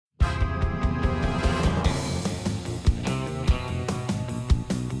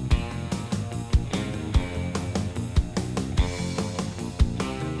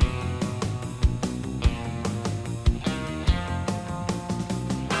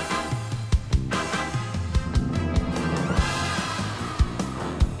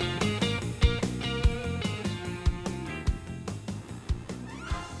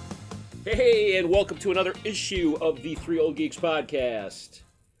Hey, and welcome to another issue of the Three Old Geeks podcast.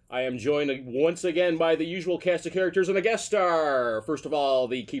 I am joined once again by the usual cast of characters and a guest star. First of all,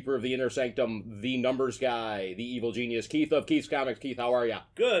 the keeper of the inner sanctum, the numbers guy, the evil genius, Keith of Keith's Comics. Keith, how are ya?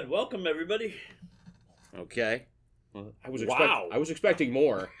 Good. Welcome, everybody. Okay. Well, I was expecting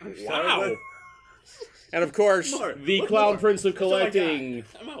more. Wow. And of course, the clown prince of collecting,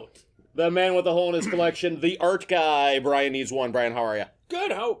 I'm out. the man with the hole in his collection, the art guy, Brian Needs One. Brian, how are ya?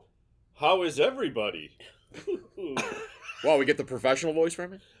 Good. How is everybody? Wow, we get the professional voice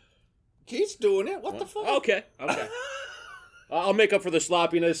from him? Keith's doing it. What the fuck? Okay. I'll make up for the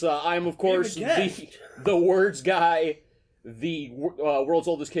sloppiness. I am, of course, the words guy, the world's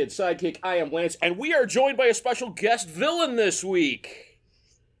oldest kid sidekick. I am Lance, and we are joined by a special guest villain this week.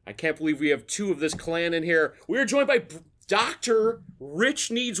 I can't believe we have two of this clan in here. We are joined by Dr. Rich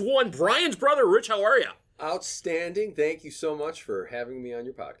Needs One, Brian's brother. Rich, how are you? Outstanding. Thank you so much for having me on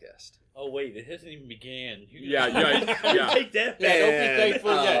your podcast. Oh, wait. It hasn't even began. Yeah. Take that back. Don't be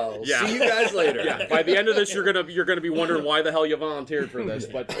thankful yet. Yeah. See you guys later. Yeah. By the end of this, you're gonna be wondering why the hell you volunteered for this.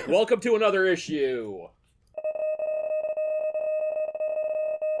 But welcome to another issue.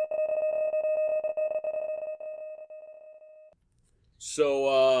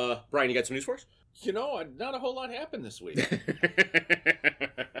 So, Brian, you got some news for us? You know, not a whole lot happened this week.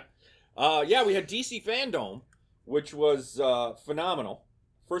 Yeah, we had DC Fandom, which was phenomenal.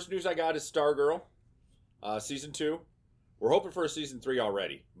 First news I got is Stargirl, Season 2. We're hoping for a Season 3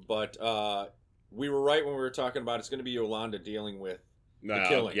 already, but we were right when we were talking about it's going to be Yolanda dealing with the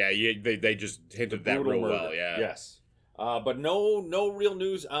killing. Yeah, they just hinted that real well, yeah. Yes. But no real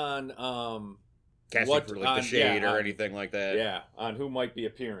news on Casting for like the Shade or anything like that. Yeah, on who might be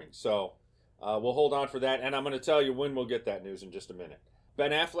appearing. So we'll hold on for that, and I'm going to tell you when we'll get that news in just a minute.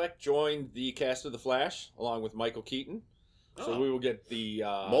 Ben Affleck joined the cast of The Flash, along with Michael Keaton. So we will get the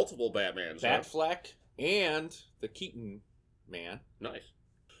multiple Batmans, Batfleck and the Keaton man. Nice.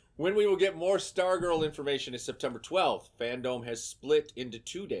 When we will get more Stargirl information is September 12th. Fandom has split into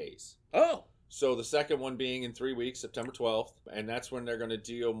 2 days. Oh. So the second one being in 3 weeks, September 12th, and that's when they're going to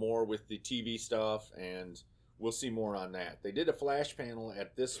deal more with the TV stuff, and we'll see more on that. They did a Flash panel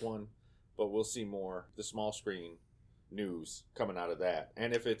at this one, but we'll see more, the small screen news coming out of that.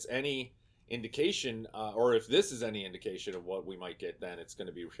 And if it's any indication, or if this is any indication of what we might get, then it's going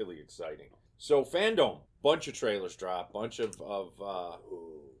to be really exciting. So Fandom, bunch of trailers dropped, bunch of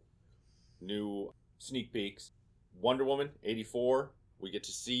new sneak peeks. Wonder Woman 84, we get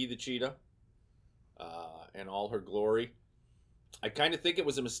to see the cheetah and all her glory. I kind of think it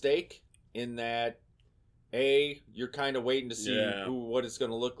was a mistake in that you're kind of waiting to see what it's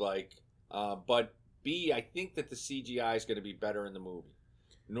going to look like, but B, I think that the CGI is going to be better in the movie.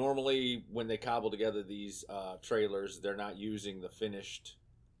 Normally, when they cobble together these trailers, they're not using the finished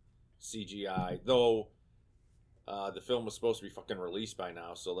CGI. Though the film was supposed to be fucking released by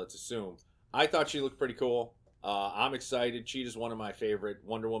now, so let's assume. I thought she looked pretty cool. I'm excited. Cheetah's one of my favorite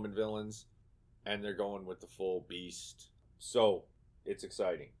Wonder Woman villains, and they're going with the full beast. So, it's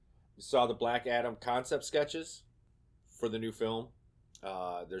exciting. We saw the Black Adam concept sketches for the new film.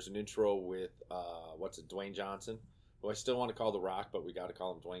 There's an intro with, Dwayne Johnson, who I still want to call The Rock, but we got to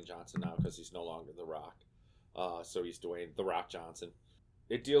call him Dwayne Johnson now because he's no longer The Rock. So he's Dwayne The Rock Johnson.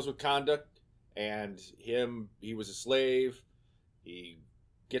 It deals with conduct and he was a slave. He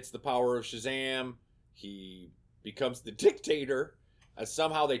gets the power of Shazam. He becomes the dictator, and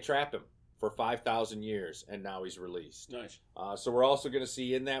somehow they trap him for 5,000 years, and now he's released. Nice. So we're also going to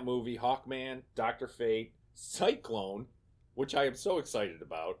see in that movie Hawkman, Dr. Fate, Cyclone, which I am so excited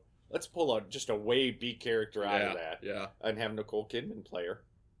about. Let's pull just a way B character out of that. Yeah. And have Nicole Kidman play her.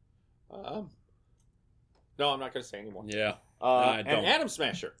 No, I'm not going to say anymore. Yeah. And Atom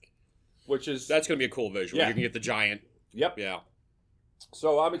Smasher, that's going to be a cool visual. Yeah. You can get the giant. Yep. Yeah.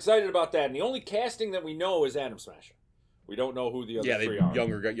 So I'm excited about that. And the only casting that we know is Atom Smasher. We don't know who the other three are.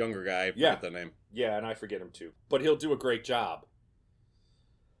 Younger guy. I forget the name. Yeah, and I forget him too. But he'll do a great job.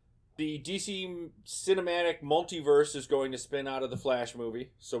 The DC Cinematic Multiverse is going to spin out of the Flash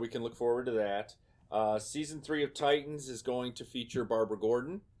movie, so we can look forward to that. Season 3 of Titans is going to feature Barbara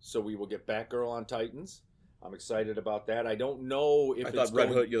Gordon, so we will get Batgirl on Titans. I'm excited about that. I don't know if I thought Red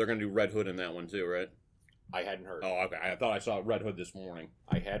Hood. They're going to do Red Hood in that one too, right? I hadn't heard. Oh, okay. I thought I saw Red Hood this morning.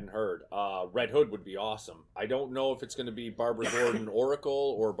 I hadn't heard. Red Hood would be awesome. I don't know if it's going to be Barbara Gordon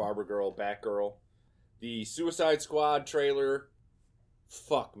Oracle or Barbara Girl Batgirl. The Suicide Squad trailer,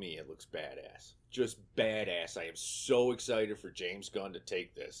 fuck me, it looks badass. Just badass. I am so excited for James Gunn to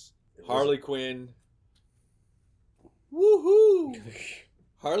take this. Harley Quinn. Woohoo!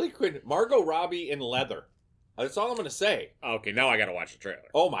 Harley Quinn. Margot Robbie in leather. That's all I'm going to say. Okay, now I got to watch the trailer.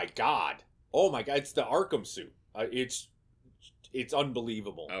 Oh my God. Oh my God, it's the Arkham suit. It's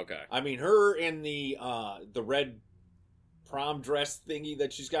unbelievable. Okay. I mean, her in the red prom dress thingy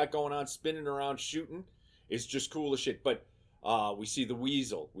that she's got going on, spinning around, shooting, is just cool as shit. But we see the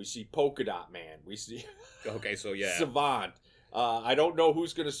Weasel, we see Polka Dot Man, we see Okay, so yeah. Savant. I don't know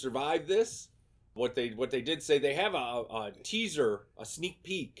who's going to survive this. What they did say, they have a teaser, a sneak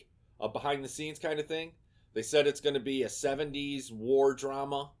peek, a behind the scenes kind of thing. They said it's going to be a 70s war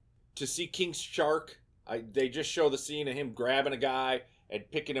drama. To see King Shark, they just show the scene of him grabbing a guy and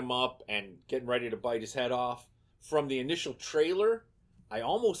picking him up and getting ready to bite his head off. From the initial trailer, I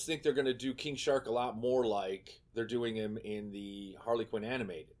almost think they're going to do King Shark a lot more like they're doing him in the Harley Quinn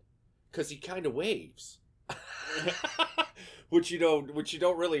animated, because he kind of waves, which you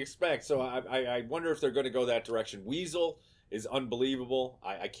don't really expect. So I wonder if they're going to go that direction. Weasel is unbelievable.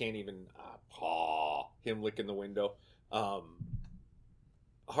 I can't even him licking the window.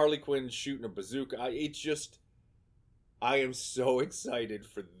 Harley Quinn shooting a bazooka. I am so excited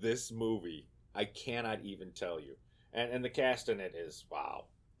for this movie. I cannot even tell you. And the cast in it is wow.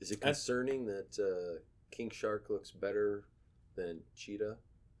 Is it concerning that King Shark looks better than Cheetah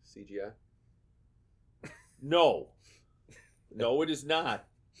CGI? No. No, it is not,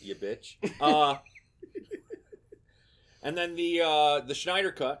 you bitch. And then the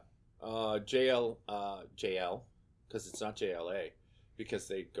Schneider cut, JL, because it's not JLA, because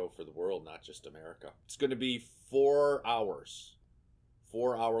they go for the world, not just America. It's going to be 4 hours.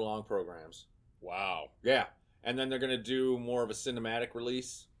 4 hour long programs. Wow. Yeah. And then they're going to do more of a cinematic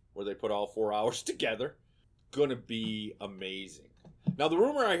release where they put all 4 hours together. Gonna be amazing. Now, the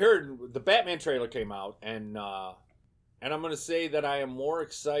rumor I heard, the Batman trailer came out, and I'm going to say that I am more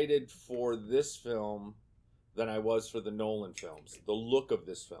excited for this film than I was for the Nolan films. The look of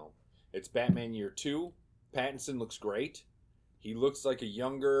this film. It's Batman Year 2. Pattinson looks great. He looks like a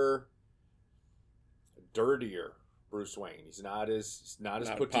younger, dirtier Bruce Wayne. He's not as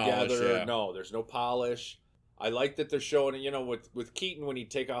put together. Yeah. No, there's no polish. I like that they're showing it. With Keaton, when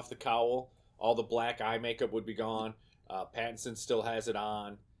he'd take off the cowl, all the black eye makeup would be gone. Pattinson still has it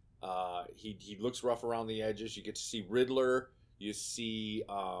on. He looks rough around the edges. You get to see Riddler. You see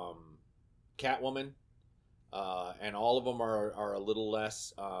Catwoman. And all of them are a little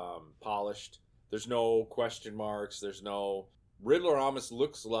less polished. There's no question marks. There's no... Riddler almost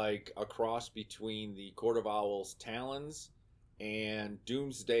looks like a cross between the Court of Owls' Talons and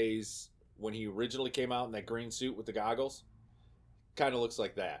Doomsday's, when he originally came out in that green suit with the goggles. Kind of looks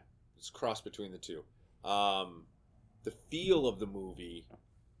like that. It's a cross between the two. The feel of the movie,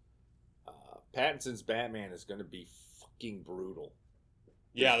 Pattinson's Batman is going to be fucking brutal.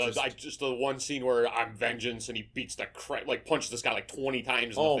 Yeah, just the one scene where I'm vengeance and he beats the punches this guy like 20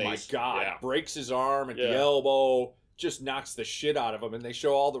 times in the face. Oh my God. Yeah. Breaks his arm at the elbow. Just knocks the shit out of him. And they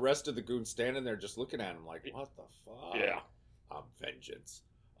show all the rest of the goons standing there just looking at him like, what the fuck? Yeah. I'm vengeance.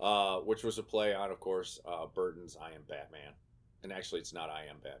 Which was a play on, of course, Burton's I Am Batman. And actually, it's not I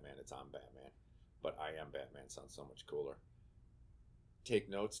Am Batman, it's I'm Batman. But I Am Batman sounds so much cooler. Take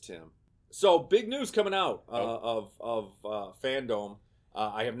notes, Tim. So, big news coming out of Fandom.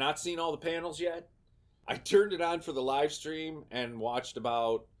 I have not seen all the panels yet. I turned it on for the live stream and watched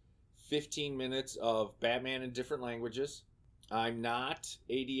about 15 minutes of Batman in different languages. I'm not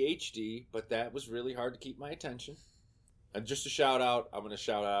ADHD, but that was really hard to keep my attention. And just a shout out, I'm going to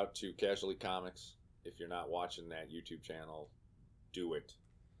shout out to Casually Comics. If you're not watching that YouTube channel, do it.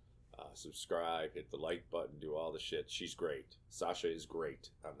 Subscribe, hit the like button, do all the shit. She's great. Sasha is great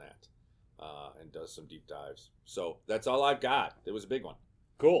on that. And does some deep dives. So that's all I've got. It was a big one.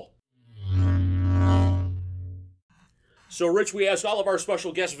 Cool. So, Rich, we asked all of our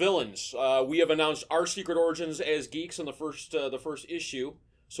special guest villains. We have announced our secret origins as geeks in the first issue.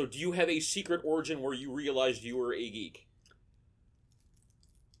 So, do you have a secret origin where you realized you were a geek?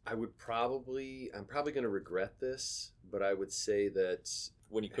 I'm probably going to regret this, but I would say that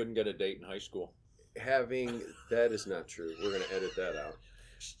When you couldn't get a date in high school. that is not true. We're going to edit that out.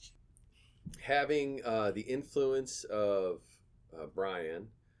 Having the influence of Brian,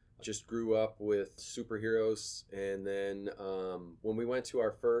 just grew up with superheroes, and then when we went to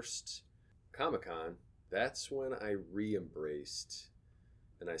our first Comic-Con, that's when I re-embraced,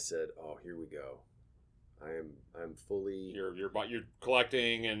 and I said, "Oh, here we go. I'm fully." You're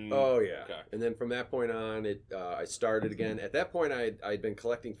collecting and. Oh yeah. Okay. And then from that point on, I started again. At that point, I'd been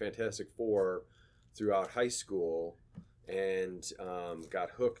collecting Fantastic Four throughout high school, and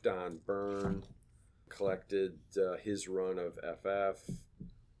got hooked on Byrne. Collected his run of FF,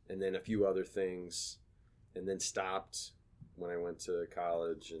 and then a few other things, and then stopped when I went to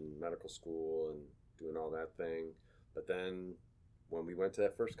college and medical school and doing all that thing. But then when we went to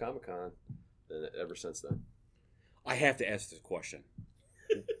that first Comic-Con, and ever since then. I have to ask this question.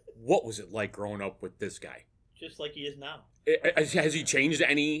 What was it like growing up with this guy? Just like he is now. Has he changed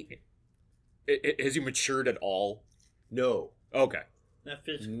any? Has he matured at all? No. Okay. Not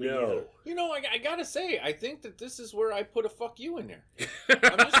physically. No. You know, I gotta say, I think that this is where I put a fuck you in there.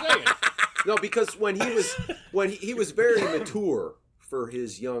 I'm just saying. No, because when he was very mature for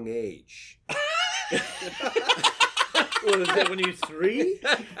his young age. What was that when he was 3?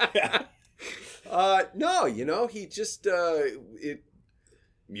 No, you know, he just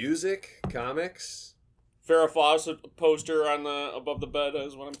music, comics. Farrah Fawcett poster on the above the bed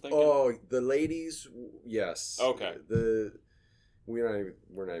is what I'm thinking. Oh, the ladies, yes. Okay. We're not even.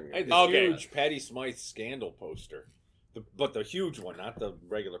 I had this Okay. huge Patty Smythe scandal poster, but the huge one, not the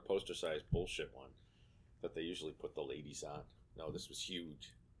regular poster size bullshit one that they usually put the ladies on. No, this was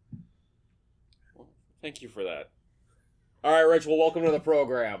huge. Well, thank you for that. All right, Rich. Well, welcome to the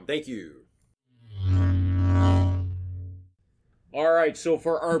program. Thank you. All right, so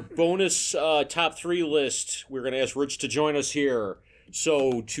for our bonus top 3 list, we're going to ask Rich to join us here.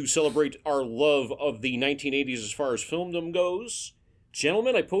 So, to celebrate our love of the 1980s as far as filmdom goes,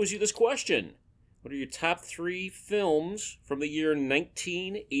 gentlemen, I pose you this question. What are your top 3 films from the year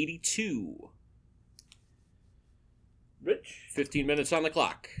 1982? Rich? 15 minutes on the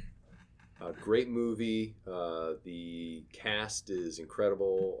clock. Great movie. The cast is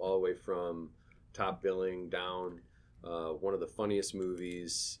incredible, all the way from top billing down. One of the funniest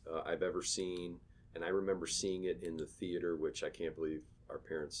movies I've ever seen, and I remember seeing it in the theater, which I can't believe our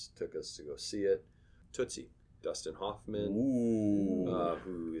parents took us to go see it. Tootsie. Dustin Hoffman,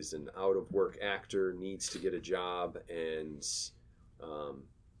 who is an out-of-work actor, needs to get a job, and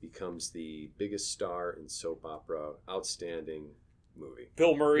becomes the biggest star in soap opera. Outstanding movie.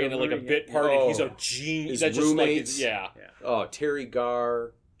 Bill Murray in like a bit part. Oh. He's a genius. His That's just like roommates. yeah. Oh, Terry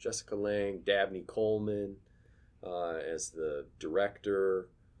Garr, Jessica Lange, Dabney Coleman as the director.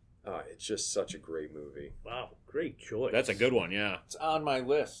 It's just such a great movie. Wow, great choice. That's a good one, yeah. It's on my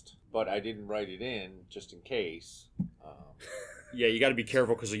list, but I didn't write it in just in case. Yeah, you got to be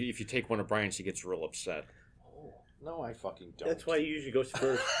careful because if you take one of Brian's, he gets real upset. Oh, no, I fucking don't. That's why he usually goes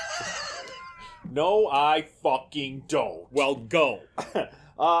first. No, I fucking don't. Well, go.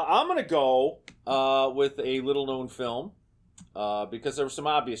 I'm going to go with a little-known film because there were some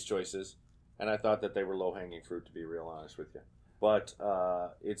obvious choices, and I thought that they were low-hanging fruit, to be real honest with you. But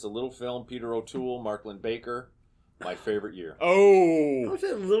it's a little film, Peter O'Toole, Mark Lynn-Baker, my favorite year. Oh, How's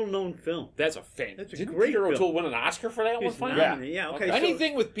that a little-known film? that's a fan. That's a Didn't great Peter film. O'Toole win an Oscar for that one? He's Finally? nominated. Yeah, okay. So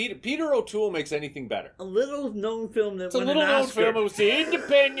Anything with Peter O'Toole makes anything better. a little-known film that It's a won an little-known Oscar. film. It was the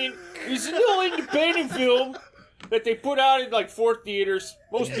independent. It's a little independent film that they put out in like 4 theaters.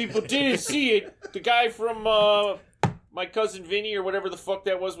 Most people didn't see it. The guy from My Cousin Vinny or whatever the fuck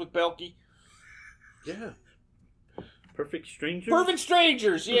that was with Belky. Yeah. Perfect Strangers? Perfect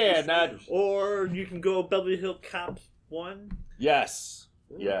Strangers. Yeah, not. Or you can go Beverly Hills Cops 1. Yes.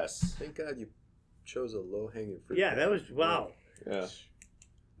 Yes. Thank God you chose a low-hanging fruit. Yeah, that was, wow. Yeah.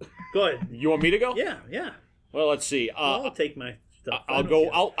 Go ahead. You want me to go? Yeah, yeah. Well, let's see. I'll take my stuff. I'll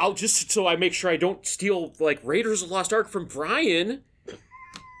go. I'll just so I make sure I don't steal like Raiders of the Lost Ark from Brian.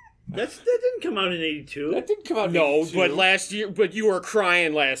 That didn't come out in 82. That didn't come out. in No, 82. but last year, but you were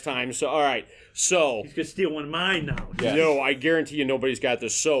crying last time. So all right. So He's going to steal one of mine now. Yes. no, I guarantee you nobody's got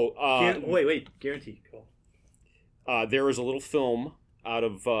this. So Wait. Guaranteed. Go. there is a little film out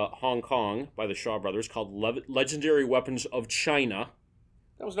of Hong Kong by the Shaw Brothers called Legendary Weapons of China.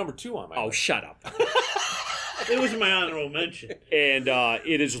 That was number 2 on my Oh, list. shut up. It was my honorable mention. And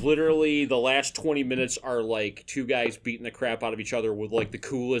it is literally the last 20 minutes are like 2 guys beating the crap out of each other with like the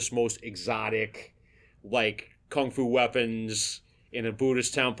coolest, most exotic, like kung fu weapons in a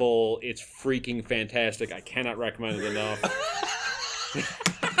Buddhist temple. It's freaking fantastic. I cannot recommend it enough.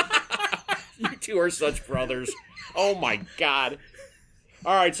 You 2 are such brothers. Oh my God.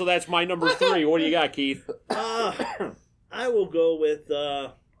 All right, so that's my number 3. What do you got, Keith? I will go with,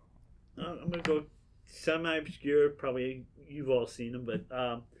 I'm going to go semi-obscure. Probably you've all seen them,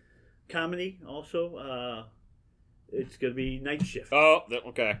 but comedy also. It's going to be Night Shift. Oh,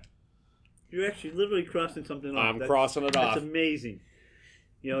 okay. You're actually literally crossing something off. I'm crossing it off. That's amazing.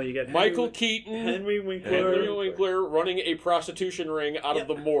 You know, you got Michael Keaton, Henry Winkler. Henry Winkler running a prostitution ring out of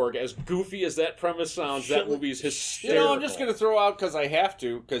the morgue. As goofy as that premise sounds, that movie's You hysterical. know, I'm just going to throw out because I have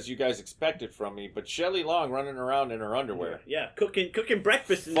to, because you guys expect it from me. But Shelley Long running around in her underwear. Yeah, cooking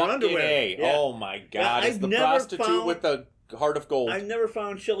breakfast in her Fucking underwear. A. Yeah. Oh my God! Yeah, It's I've the never prostitute found- with the heart of gold. I've never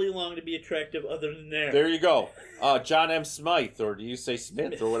found Shelley Long to be attractive other than there. There you go. John M. Smythe, or do you say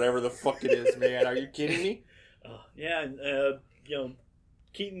Smith, or whatever the fuck it is, man? Are you kidding me? Yeah, and,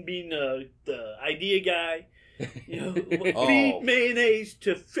 Keaton being the idea guy. Oh. Feed mayonnaise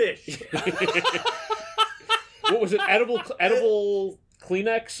to fish. What was it? Edible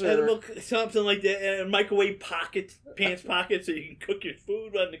Kleenex? Or? Edible, something like that. And microwave pants pockets, so you can cook your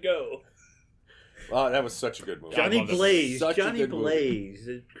food on the go. Oh, that was such a good movie. Johnny Blaze. Such a Johnny good movie. Blaze.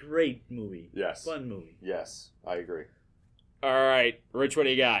 A great movie. Yes. Fun movie. Yes, I agree. All right, Rich, what do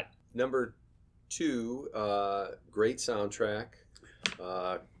you got? Number 2, great soundtrack.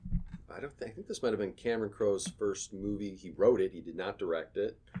 I think this might have been Cameron Crowe's first movie. He wrote it. He did not direct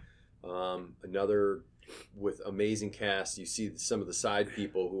it. Another with amazing cast. You see some of the side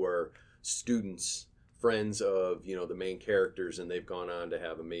people who are students, friends of the main characters, and they've gone on to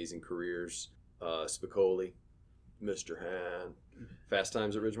have amazing careers. Spicoli, Mr. Han, Fast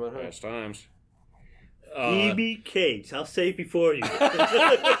Times at Ridgemont High. Fast Times. BB Cates. I'll say it before you.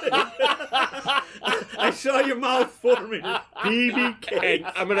 I saw your mouth forming. BB Cates.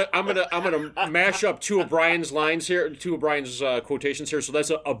 I'm gonna mash up two of Brian's lines here, two of Brian's quotations here. So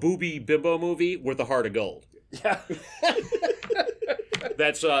that's a booby bimbo movie with a heart of gold. Yeah.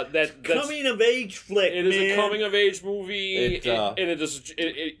 That's Coming of age flick. It is man. a coming of age movie, It, and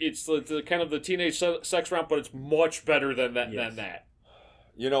it's the kind of the teenage sex romp, but it's much better than that. Yes. Than that.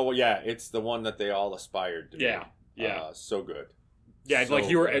 It's the one that they all aspired to. Yeah, be. yeah. So good. Yeah, So like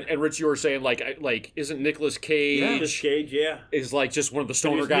you were, good. and Rich, you were saying like isn't Nicolas Cage Nicolas Cage, yeah. is like just one of the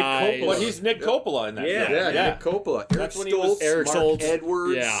stoner he's Nick guys? Coppola. But he's Nick Coppola in that. Yeah. film. Nick Coppola. Eric That's when he was Stoltz, Eric Mark Stoltz.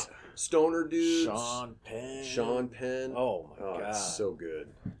 Edwards, Yeah. Stoner dudes, Sean Penn. Oh my God. it's so good.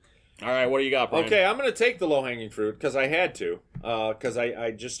 All right, what do you got, Brian? Okay, I'm going to take the low-hanging fruit because I had to. Because I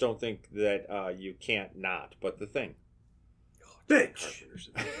just don't think that you can't not. But The Thing. Bitch.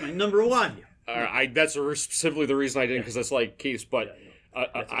 My number 1. That's simply the reason I didn't, because that's like Keith's. But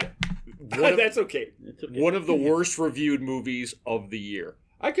That's okay. It's okay. one of the worst reviewed movies of the year.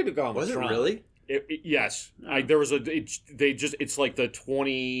 I could have gone with Was it Tron. really? Yes, there was it's like the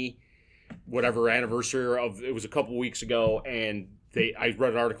 20 whatever anniversary of it was a couple weeks ago, and I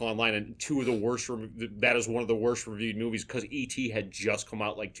read an article online, and that is one of the worst reviewed movies because E.T. had just come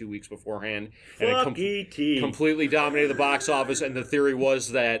out like 2 weeks beforehand, and Fuck E.T. completely dominated the box office. And the theory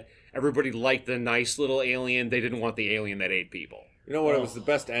was that everybody liked the nice little alien; they didn't want the alien that ate people. You know what? It was the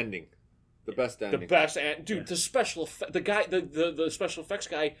best ending. The best ending. The best, dude. The special the special effects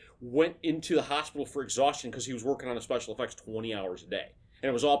guy went into the hospital for exhaustion because he was working on the special effects 20 hours a day, and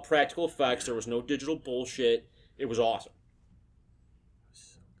it was all practical effects. There was no digital bullshit. It was awesome.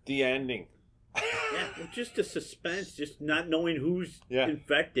 The ending. Yeah, just the suspense, just not knowing who's Yeah.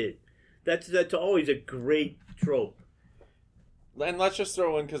 infected. That's always a great trope. And let's just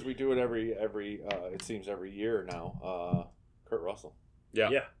throw in, because we do it every it seems every year now. Kurt Russell. Yeah.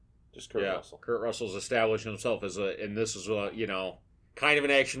 Just Kurt Russell. Kurt Russell's established himself and this is kind of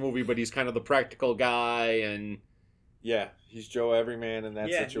an action movie, but he's kind of the practical guy, and Yeah, he's Joe Everyman in that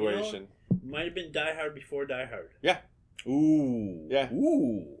Yeah, situation. Might have been Die Hard before Die Hard. ooh, Yeah.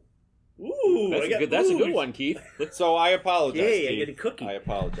 ooh, Ooh, that's a good one, Keith. So I apologize, Yay, I Keith. get a cookie. I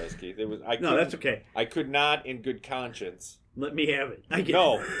apologize, Keith. No, No, that's okay. I could not, in good conscience. Let me have it. I get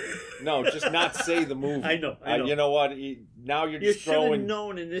No, it. no, just not say the movie. I know. You know what? Now you're You just should have throwing.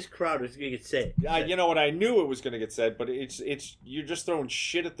 known in this crowd it's going to get said. You know what? I knew it was going to get said, but it's you're just throwing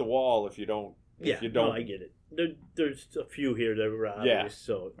shit at the wall if you don't. Yeah, If you don't. no, I get it. There's a few here that were obvious. Yeah.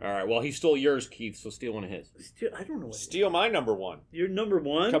 So All right, well, he stole yours, Keith, so steal one of his. still, I don't know what. Steal my number one. You're number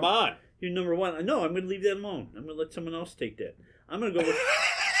 1. Come on. You're number 1. No, I'm going to leave that alone. I'm going to let someone else take that. I'm going to go with.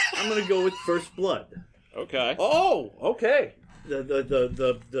 I'm going to go with First Blood. Okay. Oh, okay.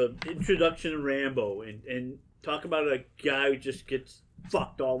 The introduction of Rambo and talk about a guy who just gets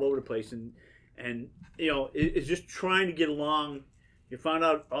fucked all over the place and is just trying to get along. You found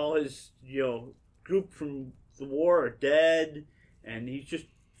out all his group from the war are dead, and he's just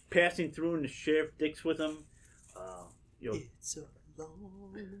passing through, and the sheriff dicks with him. It's a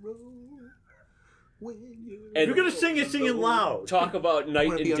long road when you're If you're gonna sing it, sing it loud. Talk about Night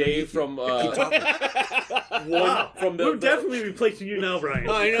wanna and be Day underneath from Wow. from We're definitely replacing you now, Brian.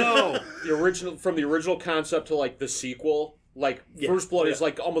 I know. the original concept to like the sequel. Like Yeah. First Blood Yeah. is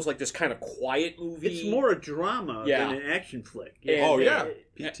like almost like this kind of quiet movie. It's more a drama Yeah. than an action flick. And- Oh, yeah.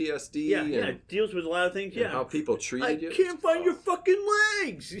 PTSD Yeah, and, it deals with a lot of things. and Yeah, how people I treated you. can't find your fucking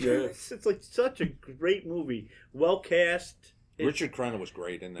legs. Yeah. It's like such a great movie, well cast. Richard Crenna was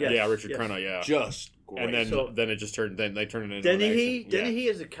great in that. Yes. Yeah, Richard yes. Crenna, yeah. Just great. And then So- it just turned. Then they turned it into an Dennehy, action. Dennehy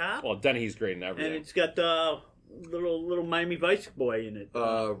is a cop, Well, Dennehy's great in and everything. it's got little Miami Vice boy in it.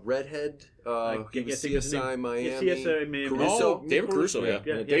 Redhead. He was CSI Miami. CSI Miami. Caruso. David Caruso, yeah.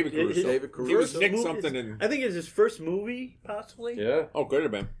 David Caruso. David He was Caruso. Nick something in. I think it's his first movie, possibly. Yeah. Oh, could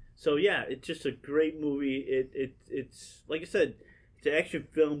have been. So yeah, it's just a great movie. It's like I said, it's an action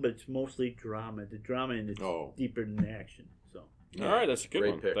film, but it's mostly drama. The drama in it's deeper than the action. So. All right, that's a good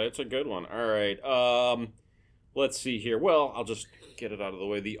Great one. pick. That's a good one. All right. Let's see here. Well, I'll just get it out of the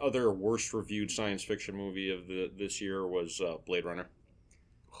way. The other worst reviewed science fiction movie of this year was Blade Runner.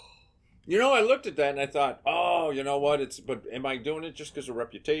 You know, I looked at that and I thought, oh, you know what? But am I doing it just because of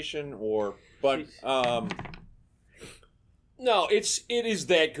reputation or? But No, it is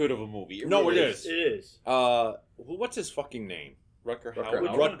that good of a movie. No, really it is. It is. What's his fucking name? Rutger Hauer.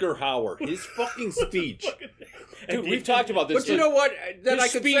 Hauer. Rutger Hauer. His fucking speech. Dude, we've talked about this. But you know what? Then His I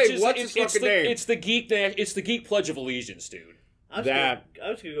could speech say, is- what's it's his fucking name? It's the geek Pledge of Allegiance, dude. I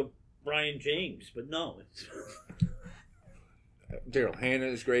was gonna go Brian James, but no. It's Daryl Hannah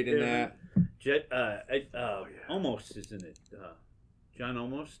is great in that. Almost isn't it? John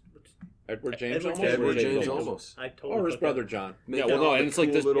Almost. Edward James Edward almost. Edward James Almost. Almost. I totally Or his forgot. brother John. Yeah, well, no, and it's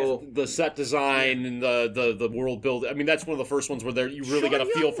like the the set design and the world build. I mean, that's one of the first ones where you really Sean got a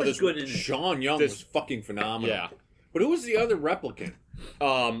feel Young for was this. good in it. Sean Young This- was fucking phenomenal. Yeah. But who was the other replicant?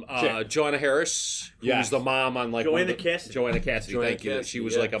 Joanna Harris, who Yes. was the mom on like Joanna Cassidy. Joanna Cassidy, Joanna thank you. Cassidy, She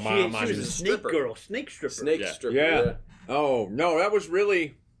was yeah. like a She mom on was a his. snake stripper. girl, snake stripper. Snake Yeah. stripper. Yeah. Oh no, that was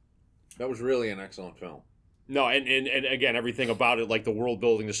really an excellent film. No, and again, everything about it, like the world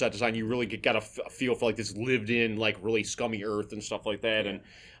building, the set design, you really got a feel for like this lived in, like really scummy Earth and stuff like that. And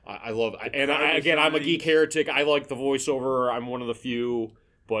I love, and I'm a geek heretic. I like the voiceover. I'm one of the few,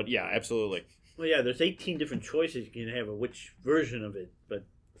 but yeah, absolutely. Well, yeah, there's 18 different choices you can have of which version of it, but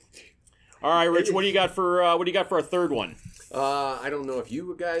All right, Rich, what do you got for a third one? I don't know if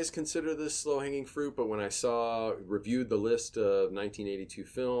you guys consider this low hanging fruit, but when I reviewed the list of 1982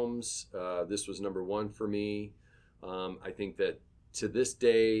 films, this was number one for me. I think that to this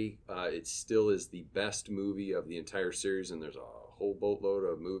day, it still is the best movie of the entire series, and there's a whole boatload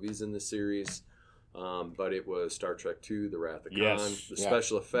of movies in the series. But it was Star Trek II: The Wrath of Khan. Yes. The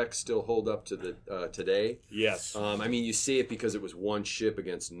special effects still hold up to the today. Yes. I mean, you see it because it was one ship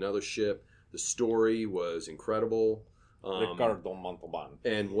against another ship. The story was incredible. Ricardo Montalban.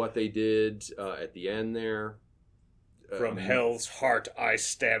 And what they did at the end there. From hell's heart I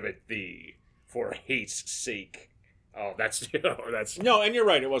stab at thee, for hate's sake. Oh, that's No, and you're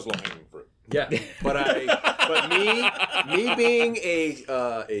right. It was low hanging fruit. Yeah, but me being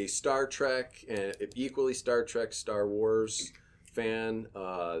a Star Trek and equally Star Trek, Star Wars fan,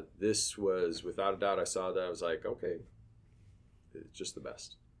 this was without a doubt. I saw that I was like, okay, it's just the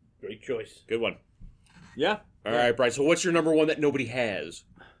best. great choice. good one. Yeah. All right, Bryce. So, what's your number one that nobody has?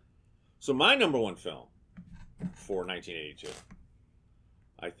 So my number one film for 1982,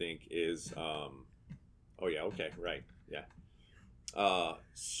 I think, is oh yeah, okay, right, yeah,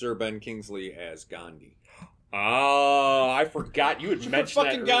 Sir Ben Kingsley as Gandhi. Oh, I forgot you had Did you put mentioned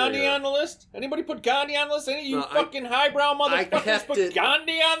fucking that Gandhi earlier. on the list? Anybody put Gandhi on the list? Any of you No, fucking highbrow motherfuckers kept put it-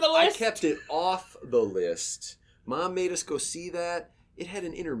 Gandhi on the I list? kept it off the list. Mom made us go see that. It had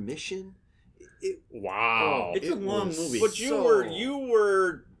an intermission. Wow. It's a long was movie. But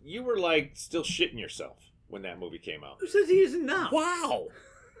you were like still shitting yourself when that movie came out. Who says he isn't now? Wow.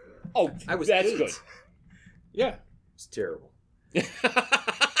 Oh, I was that's 8. good. Yeah, It's terrible.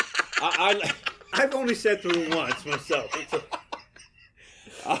 I I've only sat through it once myself.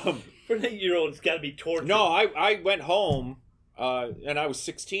 For an 8-year-old, it's got to be torture. no, I went home and I was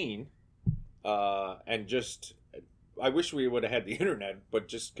 16 and just I wish we would have had the internet, but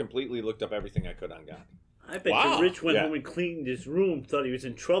just completely looked up everything I could on Gandhi. I bet Wow. you Rich went Yeah. home and cleaned his room, thought he was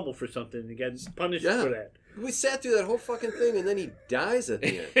in trouble for something, and got punished Yeah. for that. We sat through that whole fucking thing, and then he dies at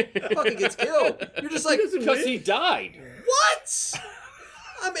the end. He fucking gets killed. You're just like, Because he died. what?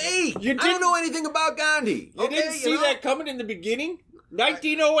 I'm 8. You I don't didn't- know anything about Gandhi. You okay, didn't see know? that coming in the beginning?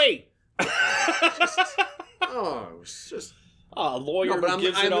 1908. Oh, it was just. A lawyer No, but who I'm-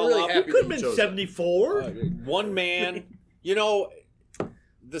 gives I'm it all really up. happy He could have that you been chose that. 74. One man. You know,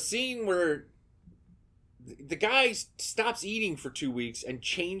 the scene where the guy stops eating for 2 weeks and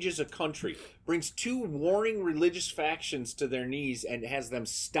changes a country, brings 2 warring religious factions to their knees and has them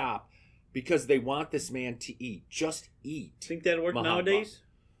stop because they want this man to eat. Just eat. Think that'd work Mahatma. nowadays?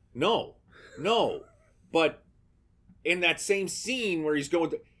 No. But in that same scene where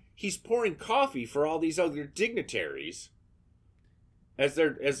he's pouring coffee for all these other dignitaries as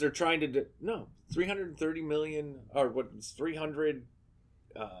they're trying to 330 million, or what, 300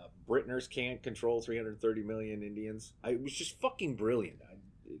 Britons can't control 330 million Indians. It was just fucking brilliant.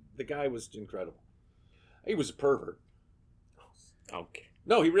 The guy was incredible. He was a pervert. Okay.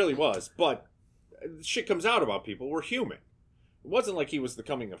 No, he really was. But shit comes out about people. We're human. It wasn't like he was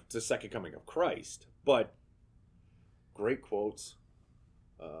the second coming of Christ. But great quotes.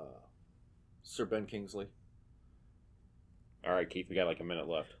 Sir Ben Kingsley. All right, Keith, we got like a minute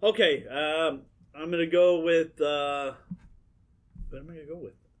left. Okay, I'm gonna go with. What am I gonna go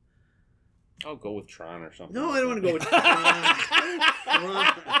with? I'll go with Tron or something. No, I don't want to go with Tron.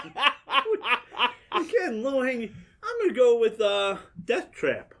 Again, low hanging. I'm gonna go with Death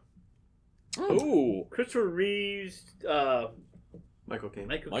Trap. Ooh. Christopher Reeves, Michael Caine.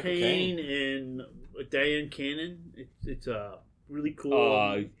 Michael Caine, and Diane Cannon. It's a really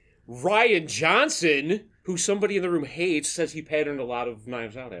cool. Ryan Johnson, who somebody in the room hates, says he patterned a lot of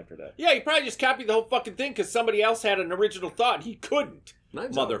Knives Out after that. Yeah, he probably just copied the whole fucking thing because somebody else had an original thought and he couldn't.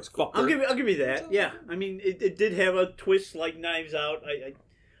 Knives Out was cool. Motherfucker. I'll give you that. Yeah, I mean, it did have a twist like Knives Out.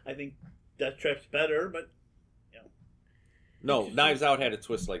 I think Death Trap's better, but No, Knives Out had a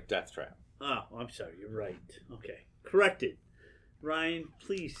twist like Death Trap. oh, I'm sorry. You're right. Okay, corrected. Ryan,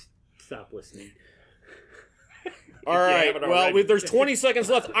 please stop listening. All right. haven't Well, already. there's 20 seconds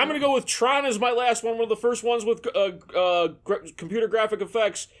left. I'm going to go with Tron as my last one of the first ones with computer graphic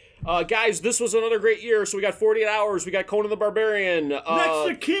effects. Guys, this was another great year. So we got 48 Hours. We got Conan the Barbarian. Next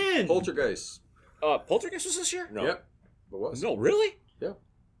to kin. Poltergeist. Poltergeist was this year? No. Yep. It was. No, really? Yeah.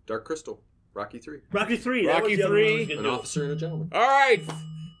 Dark Crystal. Rocky 3. Rocky 3. Rocky that was the other one I was 3. gonna An do. officer and a gentleman. All right.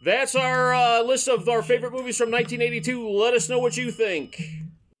 That's our list of our favorite movies from 1982. Let us know what you think.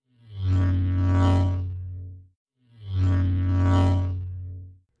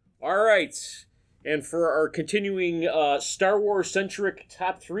 All right. And for our continuing Star Wars-centric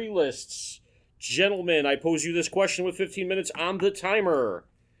top 3 lists, gentlemen, I pose you this question with 15 minutes on the timer.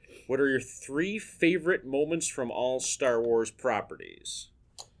 What are your 3 favorite moments from all Star Wars properties?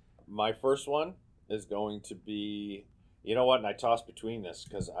 My first one is going to be, you know what, and I tossed between this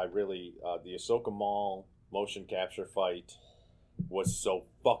because I really, the Ahsoka Maul motion capture fight was so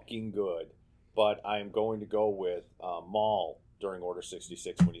fucking good. But I am going to go with Maul during Order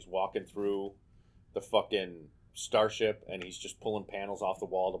 66 when he's walking through the fucking starship and he's just pulling panels off the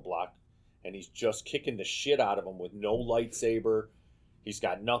wall to block, and he's just kicking the shit out of them with no lightsaber. He's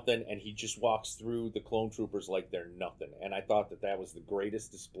got nothing, and he just walks through the clone troopers like they're nothing. And I thought that was the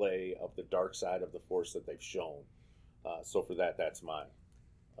greatest display of the dark side of the Force that they've shown. So for that, that's my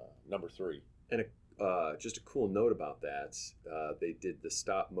number 3. And just a cool note about that, they did the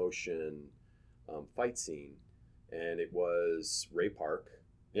stop motion fight scene, and it was Ray Park.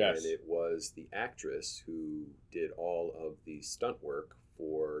 Yes. And it was the actress who did all of the stunt work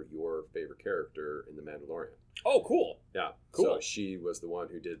for your favorite character in The Mandalorian. Oh, cool. Yeah. Cool. So she was the one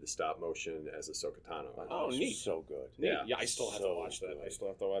who did the stop motion as Ahsoka Tano. Oh, neat. So good. Yeah, I still have to So watch that. good. I still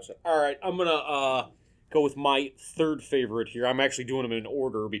have to watch that. All right, I'm gonna go with my third favorite here. I'm actually doing them in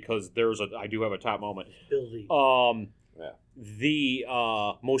order because I do have a top moment. Billy. Yeah. The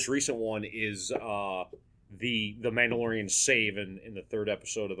most recent one is the Mandalorian save in the 3rd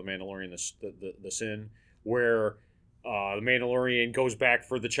episode of the Mandalorian, the Sin, where the Mandalorian goes back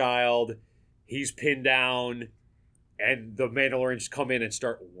for the child. He's pinned down, and the Mandalorians come in and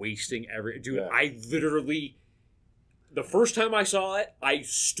start wasting dude. Yeah. I literally, the first time I saw it, I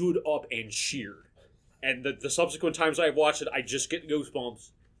stood up and cheered, and the subsequent times I've watched it, I just get goosebumps.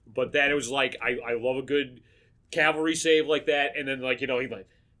 But that it was like I love a good cavalry save like that, and then he's like,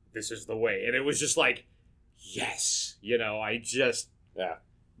 this is the way, and it was just like, yes, I just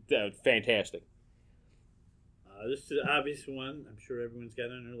fantastic. This is an obvious one. I'm sure everyone's got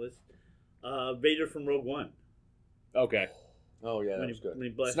it on their list. Vader from Rogue One. Okay, Oh, yeah, that When was he- good. when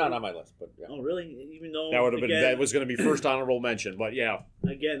he blasted- It's not on my list, but yeah. Oh, really? Even though that would have been again, that was going to be first honorable mention, but yeah,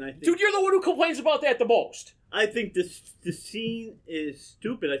 again, I think dude, you're the one who complains about that the most. I think the scene is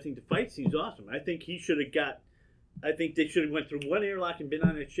stupid. I think the fight scene's awesome. I think he should have got. I think they should have went through one airlock and been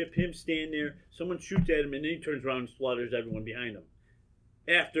on that ship. Him stand there, someone shoots at him, and then he turns around and slaughters everyone behind him.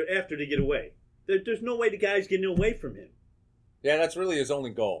 After they get away, there's no way the guy's getting away from him. Yeah, that's really his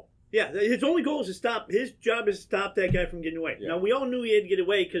only goal. Yeah, his only goal is to stop. His job is to stop that guy from getting away. Yeah. Now we all knew he had to get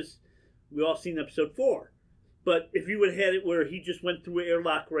away because we all seen episode 4. But if you would have had it where he just went through an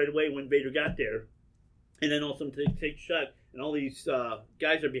airlock right away when Vader got there, and then all of a sudden takes a shot, and all these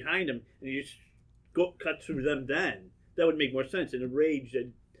guys are behind him, and he just cut through them, then that would make more sense. And the rage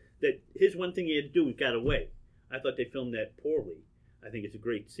that his one thing he had to do, he got away. I thought they filmed that poorly. I think it's a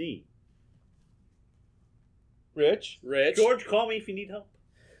great scene. Rich? George, call me if you need help.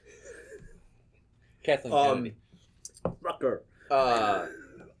 Kathleen Kennedy. Rucker.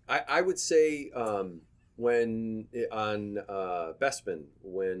 I would say when on Bespin,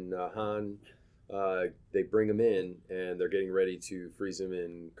 when Han they bring him in and they're getting ready to freeze him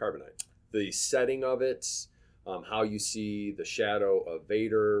in carbonite. The setting of it, how you see the shadow of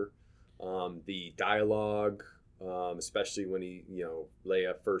Vader, the dialogue, especially when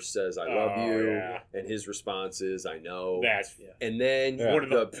Leia first says "I love you," and his response is "I know." And then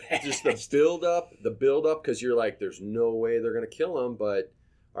one of just the build up, because you're like, "There's no way they're gonna kill him," but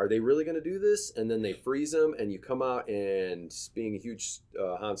are they really gonna do this? And then they freeze him, and you come out, and being a huge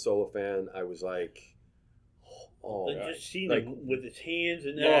Han Solo fan, I was like, "Oh!" Just seeing him with his hands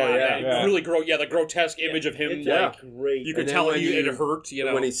and really the grotesque image of him. It's great. You could tell it hurt.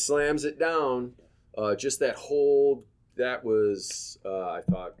 When he slams it down. Just that was, I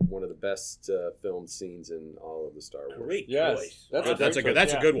thought, one of the best filmed scenes in all of the Star Wars. Great choice. That's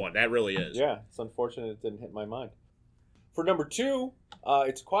a good one. That really is. Yeah, it's unfortunate it didn't hit my mind. For number 2,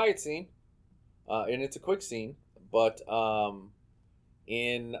 it's a quiet scene, and it's a quick scene, but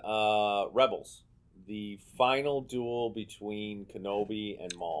in Rebels, the final duel between Kenobi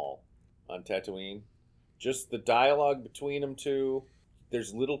and Maul on Tatooine, just the dialogue between them two.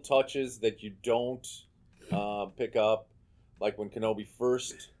 There's little touches that you don't pick up, like when Kenobi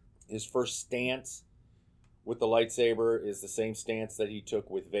his first stance with the lightsaber is the same stance that he took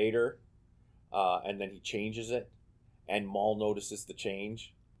with Vader, and then he changes it, and Maul notices the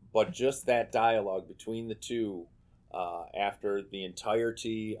change. But just that dialogue between the two, after the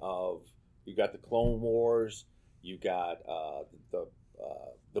entirety of, you got the Clone Wars, you got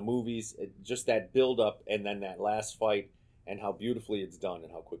the movies, just that build up, and then that last fight. And how beautifully it's done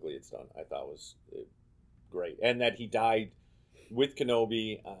and how quickly it's done, I thought was great. And that he died with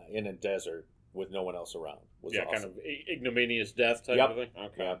Kenobi in a desert with no one else around. Was awesome. Kind of ignominious death type of thing?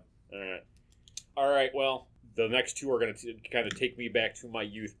 Okay. Yep. All right, well, the next two are going to kind of take me back to my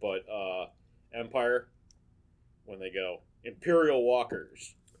youth, but Empire, when they go, Imperial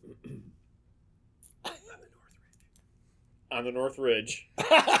Walkers. On the North Ridge.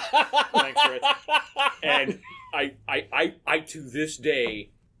 Thanks, Rich. And I to this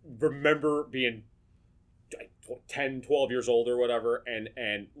day remember being 10, 12 years old or whatever,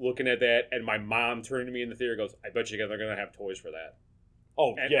 and looking at that, and my mom turning to me in the theater goes, "I bet you they're going to have toys for that."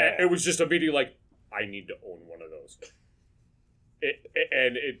 Oh, and it was just immediately like, I need to own one of those.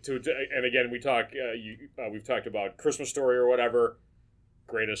 And again, we've talked about Christmas Story or whatever.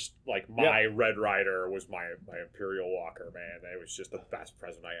 Greatest, my Red Rider was my Imperial Walker, man. It was just the best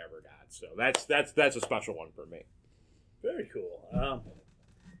present I ever got. So that's a special one for me. Very cool.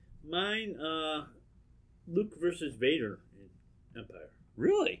 Mine, Luke versus Vader in Empire.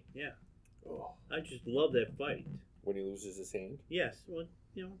 Really? Yeah. Oh. I just love that fight. When he loses his hand? Yes. Well,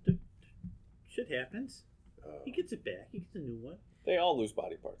 shit happens. He gets it back. He gets a new one. They all lose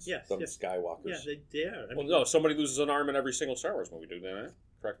body parts. Yes. Some Skywalkers. Yeah, they are. No, somebody loses an arm in every single Star Wars movie, do they?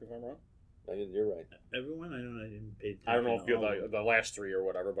 Correct me if I'm wrong. You're right. Everyone? I didn't pay attention. I don't know if you're the last three or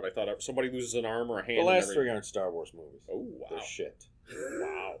whatever, but I thought somebody loses an arm or a hand. The last three aren't Star Wars movies. Oh, wow. They're shit.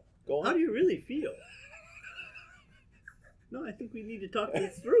 Wow. Go on. How do you really feel? No, I think we need to talk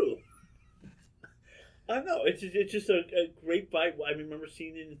this through. I don't know. It's just a great fight. I remember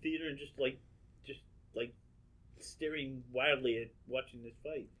seeing it in the theater and just staring wildly at watching this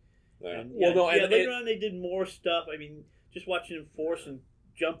fight. Yeah. And, later on they did more stuff. I mean, just watching him force and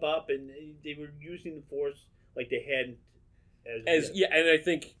jump up, and they were using the force like they hadn't and I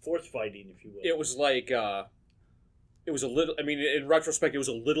think force fighting, if you will. It was like it was a little. I mean, in retrospect, it was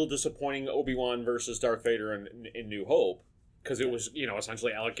a little disappointing. Obi-Wan versus Darth Vader in New Hope. Because it was,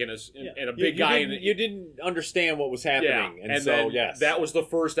 essentially Alec Guinness and a big guy. You didn't understand what was happening. Yeah. And so, yes. That was the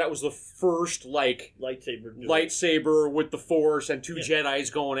first, lightsaber with the Force and two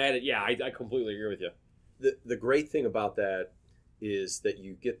Jedis going at it. Yeah, I completely agree with you. The great thing about that is that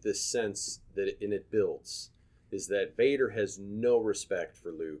you get this sense that it builds, is that Vader has no respect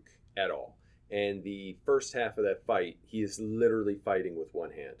for Luke at all. And the first half of that fight, he is literally fighting with one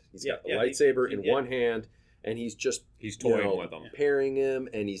hand. He's got the lightsaber in one hand. And he's toying with him, parrying him,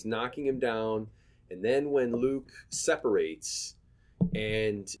 and he's knocking him down. And then when Luke separates,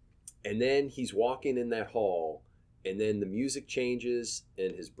 and then he's walking in that hall, and then the music changes,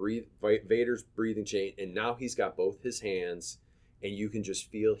 and Vader's breathing change, and now he's got both his hands, and you can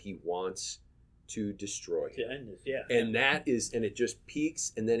just feel he wants to destroy him. And it just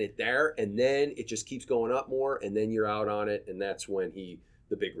peaks, and then and then it just keeps going up more, and then you're out on it, and that's when the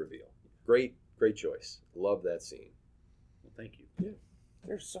big reveal. Great choice. Love that scene. Well, thank you. Yeah.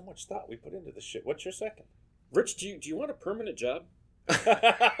 There's so much thought we put into this shit. What's your second? Rich, do you want a permanent job?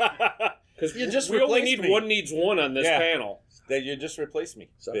 Because we only need one needs one on this panel. You just replaced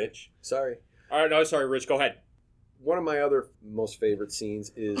me, bitch. Sorry. All right, no, sorry, Rich. Go ahead. one of my other most favorite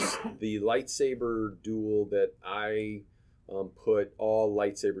scenes is the lightsaber duel that I put all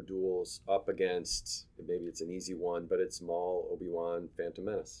lightsaber duels up against. Maybe it's an easy one, but it's Maul, Obi-Wan, Phantom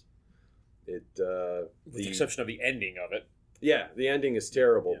Menace. With the exception of the ending of it. Yeah, the ending is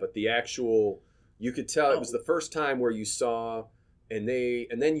terrible, but the actual, you could tell it was the first time where you saw, and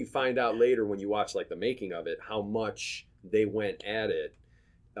then you find out later when you watch like the making of it, how much they went at it,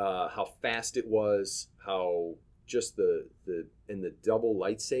 how fast it was, how just the double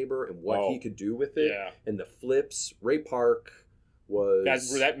lightsaber and what he could do with it, and the flips. Ray Park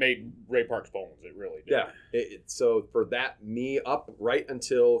was that made Ray Park's bones. It really did. Yeah. So for that, me up right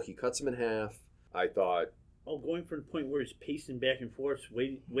until he cuts him in half, I thought. Oh, going from the point where he's pacing back and forth,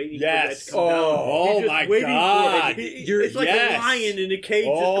 waiting for that to come down. Oh my God! It's like a lion in a cage.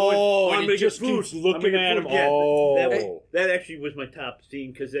 And he just keeps looking at him. That actually was my top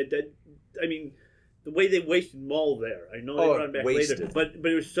scene because I mean, the way they wasted Maul there. I know they brought him back later, but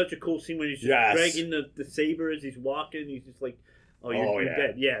it was such a cool scene when he's just dragging the saber as he's walking. He's just like, "Oh, you're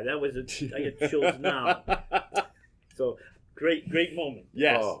dead." Yeah, that was I get chills now. So great moment.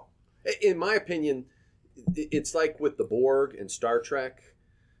 Yes. In my opinion, it's like with the Borg and Star Trek.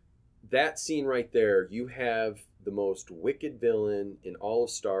 That scene right there, you have the most wicked villain in all of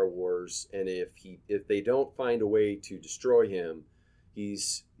Star Wars, and if they don't find a way to destroy him,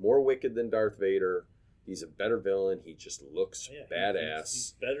 he's more wicked than Darth Vader. He's a better villain. He just looks badass.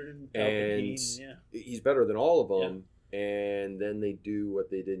 He's better than Palpatine. Yeah, he's better than all of them. Yeah. And then they do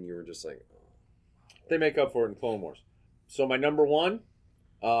what they did, and you were just like, They make up for it in Clone Wars. So my number one,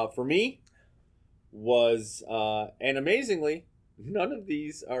 for me, was and amazingly, none of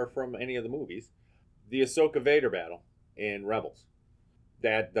these are from any of the movies. The Ahsoka Vader battle in Rebels.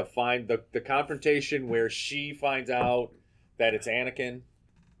 That the confrontation where she finds out that it's Anakin,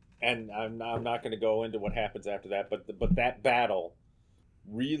 and I'm not going to go into what happens after that, but that battle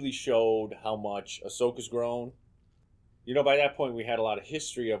really showed how much Ahsoka's grown. You know, by that point we had a lot of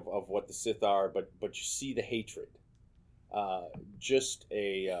history of what the Sith are, but you see the hatred. Just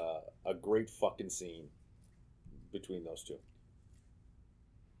a great fucking scene between those two.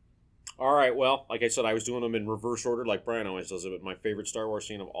 All right, well, like I said, I was doing them in reverse order like Brian always does it, but my favorite Star Wars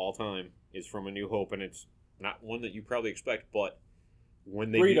scene of all time is from A New Hope, and it's not one that you probably expect, but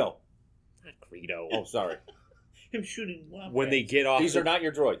when they... Greedo. Not Greedo. Oh, sorry. Him shooting wombats. When they get off... These are not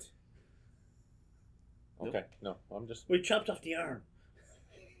your droids. Okay, no, I'm just... We chopped off the arm.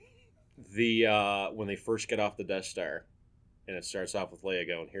 When they first get off the Death Star, and it starts off with Leia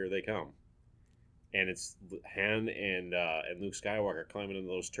going, "Here they come," and it's Han and Luke Skywalker climbing into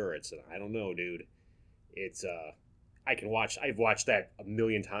those turrets, and I don't know, dude, it's I've watched that a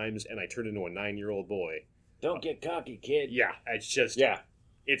million times, and I turned into a 9-year-old boy. Don't get cocky, kid. Yeah, it's just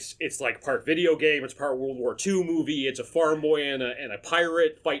it's like part video game, it's part World War II movie, it's a farm boy and a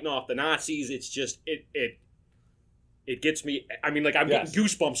pirate fighting off the Nazis. It's just it gets me. I mean, like, I'm getting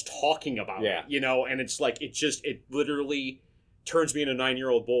goosebumps talking about it, you know, and it's like it literally turns me into a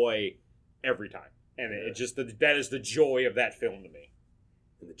 9-year-old boy every time, and that is the joy of that film to me.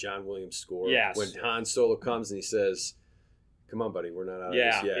 And the John Williams score, yes, when Han Solo comes and he says, "Come on, buddy, we're not out of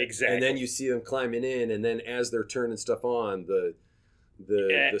this yet." Exactly. And then you see them climbing in, and then as they're turning stuff on, the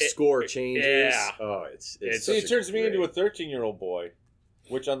score changes. Yeah. Oh, it's see, it turns me into a 13-year-old boy,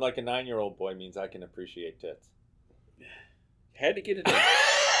 which, unlike a 9-year-old boy, means I can appreciate tits. Had to get it in.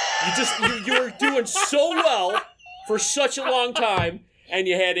 You were doing so well for such a long time, and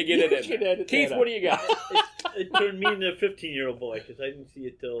you had to get it in. Keith, what do you got? It turned me into a 15-year-old boy because I didn't see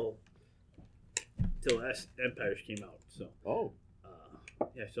it till Empires came out. So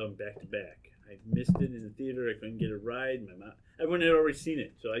I saw them back to back. I missed it in the theater. I couldn't get a ride. Everyone had already seen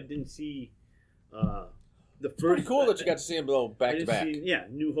it, so I didn't see the first. Pretty cool that you got to see them back to back.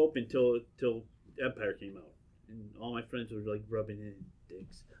 New Hope until Empire came out. And all my friends were like rubbing in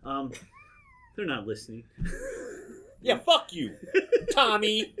dicks. They're not listening. Yeah, fuck you,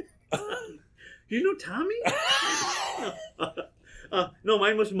 Tommy. You know Tommy? No,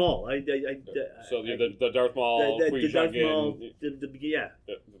 mine was Maul. So the Darth Maul, the Darth Maul,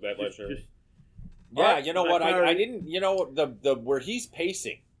 that lecture. Yeah, you know what? I didn't. You know the where he's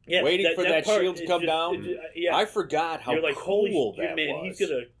pacing, waiting for that shield to come down. I forgot how cool that was.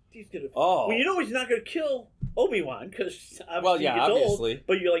 He's gonna. Oh, well, you know he's not gonna kill Obi-Wan because obviously he gets obviously. Old,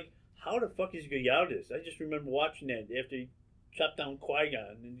 but you're like, how the fuck is he gonna get out of this? I just remember watching that after he chopped down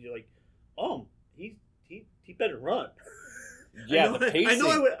Qui-Gon, and you're like, oh, he better run. Yeah, the pacing. I know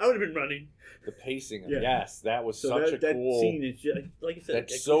I would have been running. The pacing, yes, that was such a that cool scene. Is just, like I said,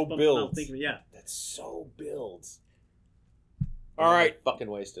 that so builds. That's so builds. All right. Fucking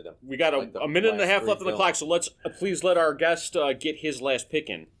wasted him. We got Like the a minute and a last half three left on the clock, so let's please let our guest get his last pick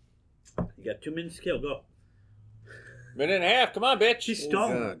in. You got 2 minutes to kill. Go. Minute and a half. Come on, bitch. She's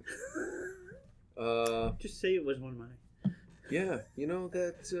stoned. God. Just say it was one of mine. Yeah, you know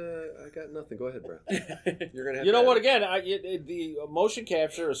that I got nothing. Go ahead, Brad. You're gonna have. You know to what? edit. Again, the motion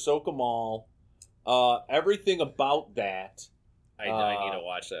capture, Ahsoka Mall, everything about that. I need to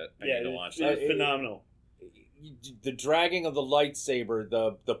watch that. I need to watch that. It's phenomenal. The dragging of the lightsaber,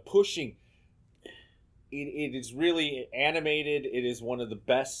 the pushing. It is really animated. It is one of the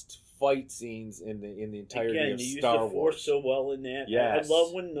best fight scenes in the entirety Again, of you Star use the Wars. Force so well in that. Yes. I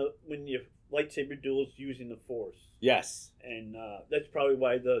love when your lightsaber duels using the Force. Yes. And that's probably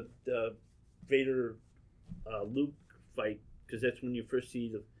why the Vader Luke fight, because that's when you first see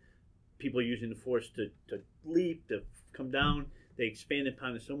the people using the Force to leap, to come down. They expand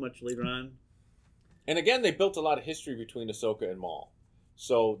upon it so much later on. And again, they built a lot of history between Ahsoka and Maul,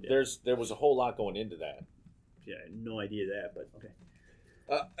 so there was a whole lot going into that. Yeah, I had no idea that, but okay.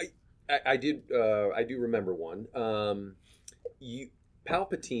 I do remember one.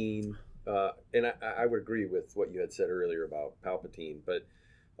 Palpatine, and I would agree with what you had said earlier about Palpatine, but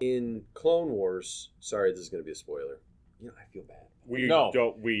in Clone Wars, sorry, this is going to be a spoiler. You know, I feel bad.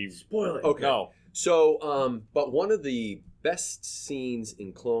 Spoil it. Okay. No. So, but one of the best scenes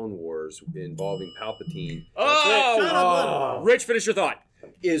in Clone Wars involving Palpatine Rich, finish your thought.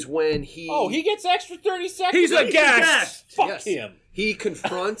 is when he gets extra 30 seconds. He's a guest. Fuck Yes. him. He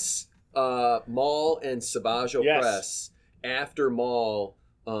confronts Maul and Savage Opress after Maul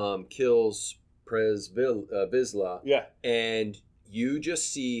kills Prez Vizsla. Yeah. And you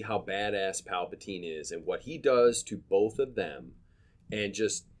just see how badass Palpatine is and what he does to both of them, and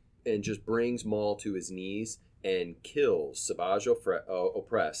just brings Maul to his knees and kills Savage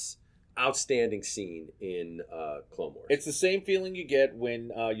Opress. Outstanding scene in Clone Wars. It's the same feeling you get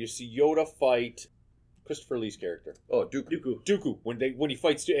when you see Yoda fight Christopher Lee's character. Oh, Dooku. Dooku. When he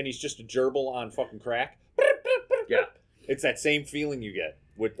fights and he's just a gerbil on fucking crack. Yeah. It's that same feeling you get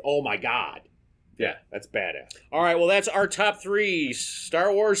with, oh my God. Yeah, that's badass. All right, well, that's our top 3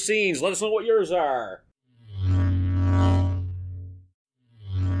 Star Wars scenes. Let us know what yours are.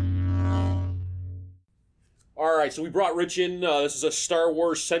 All right, so we brought Rich in. This is a Star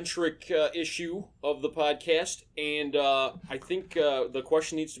Wars-centric issue of the podcast, and I think the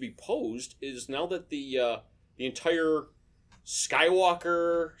question needs to be posed is, now that the entire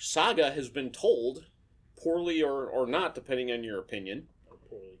Skywalker saga has been told, poorly or not, depending on your opinion.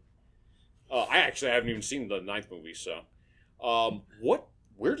 Poorly. I haven't even seen the 9th movie, so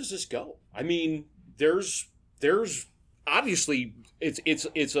where does this go? I mean, there's obviously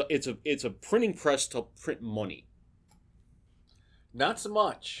it's a printing press to print money. Not so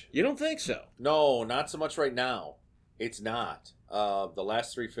much. You don't think so? No, not so much right now. It's not. The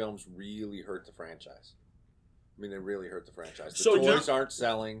last 3 films really hurt the franchise. I mean, they really hurt the franchise. The So toys aren't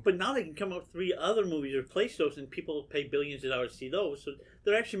selling. But now they can come up with 3 other movies or replace those, and people pay billions of dollars to see those, so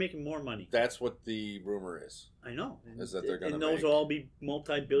they're actually making more money. That's what the rumor is. I know. Is that they're gonna and those make- will all be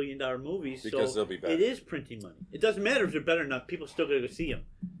multi-billion-dollar movies, Because so they'll be better. it is printing money. It doesn't matter if they're better or not. People still got to go see them.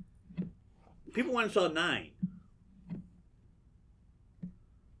 People went and saw 9.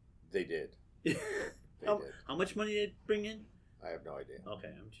 They did. They did. How much money did it bring in? I have no idea. Okay,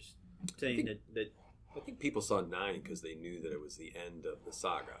 I'm just saying that I think people saw 9 because they knew that it was the end of the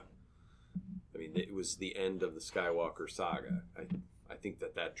saga. I mean, it was the end of the Skywalker saga. I think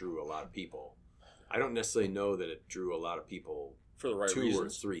that drew a lot of people. I don't necessarily know that it drew a lot of people For the right 2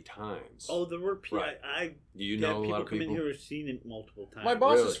 reasons. or 3 times. Oh, there were people. Right. I Do you had know a people lot of come people? in here who've seen it multiple times. My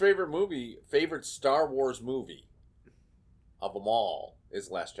boss's Really? favorite Star Wars movie of them all is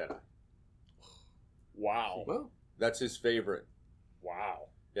Last Jedi. Wow. Well, That's his favorite. Wow.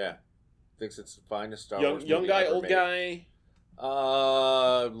 Yeah. Thinks it's the finest Star Wars Young movie guy, ever old made. guy.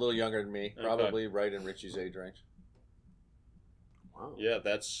 A little younger than me. Okay. Probably right in Richie's age range. wow. Yeah,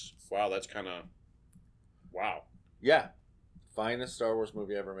 that's kind of wow. Yeah. Finest Star Wars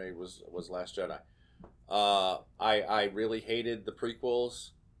movie ever made was Last Jedi. I really hated the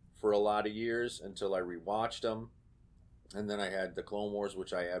prequels for a lot of years until I rewatched them. And then I had the Clone Wars,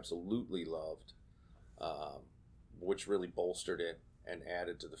 which I absolutely loved, which really bolstered it and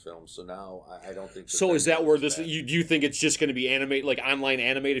added to the film. So now I don't think... So is that where this? bad. Do you think it's just going to be online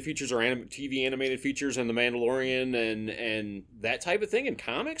animated features or TV animated features and The Mandalorian and that type of thing in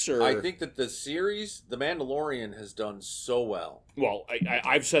comics? Or I think that the series, The Mandalorian, has done so well. well,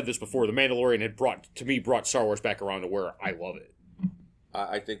 I've said this before. The Mandalorian had brought Star Wars back around to where I love it.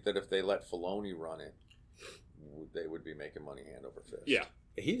 I think that if they let Filoni run it, they would be making money hand over fist. Yeah.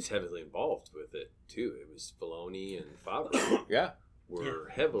 He's heavily involved with it too. It was Filoni and Favreau. Yeah. Were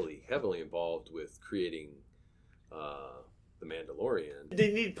heavily involved with creating The Mandalorian.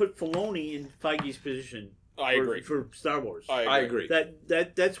 They need to put Filoni in Feige's position. I agree. For Star Wars. I agree.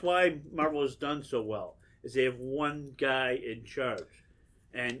 That's why Marvel has done so well. Is they have one guy in charge,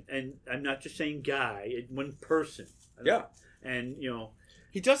 and I'm not just saying guy, one person. Yeah. And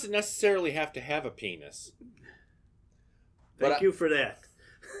He doesn't necessarily have to have a penis. Thank you for that.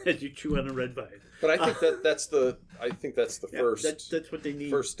 As you chew on a red vine. But I think that's the first. That's what they need.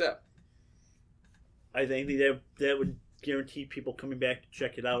 First step. I think that would guarantee people coming back to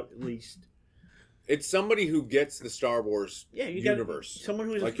check it out at least. It's somebody who gets the Star Wars universe. Someone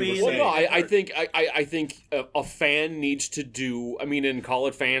who's like a fan. Well, no, I think a fan needs to do. I mean, and call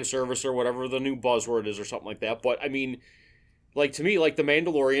it fan service or whatever the new buzzword is or something like that. But I mean, like to me, like The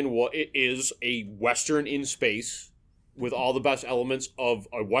Mandalorian, it is a Western in space with all the best elements of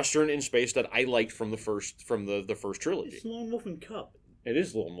a Western in space that I liked from the first trilogy. It's Lone Wolf and Cub. It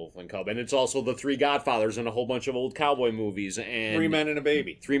is Lone Wolf and Cub, and it's also the Three Godfathers and a whole bunch of old cowboy movies and Three Men and a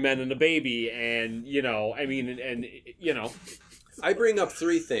Baby. And I bring up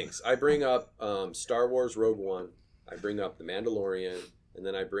three things. I bring up Star Wars Rogue One. I bring up The Mandalorian, and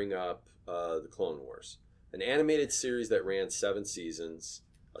then I bring up the Clone Wars, an animated series that ran 7 seasons,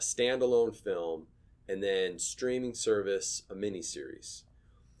 a standalone film, and then streaming service, a miniseries.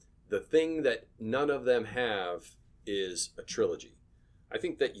 The thing that none of them have is a trilogy. I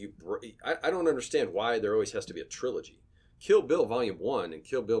think that I don't understand why there always has to be a trilogy. Kill Bill Volume 1 and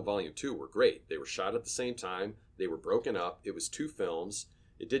Kill Bill Volume 2 were great. They were shot at the same time. They were broken up. It was 2 films.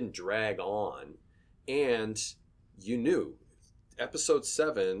 It didn't drag on. And you knew. Episode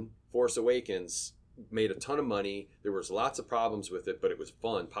 7, Force Awakens, made a ton of money. There was lots of problems with it, but it was a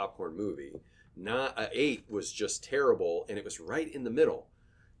fun popcorn movie. 8 was just terrible, and it was right in the middle.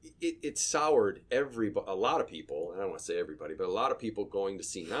 It soured a lot of people, and I don't want to say everybody, but a lot of people going to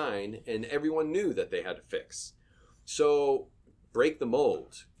see 9, and everyone knew that they had to fix. So break the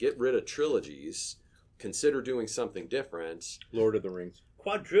mold, get rid of trilogies, consider doing something different. Lord of the Rings.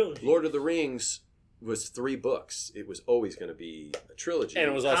 Quadrilogy. Lord of the Rings was 3 books. It was always going to be a trilogy. And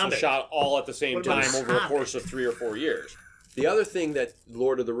it was also shot all at the same time over a course of 3 or 4 years. The other thing that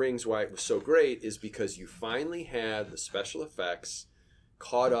Lord of the Rings, why it was so great, is because you finally had the special effects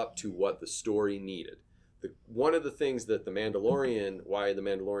caught up to what the story needed. One of the things that why The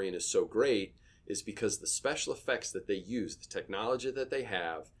Mandalorian is so great, is because the special effects that they use, the technology that they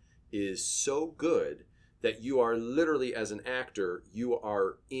have, is so good that you are literally, as an actor, you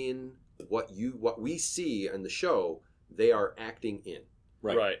are in what we see in the show, they are acting in.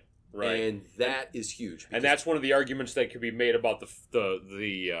 Right. And that is huge. And that's one of the arguments that could be made about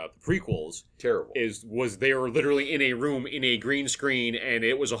the prequels. Terrible. Was they were literally in a room in a green screen, and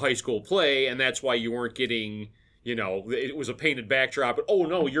it was a high school play, and that's why you weren't getting, it was a painted backdrop. But oh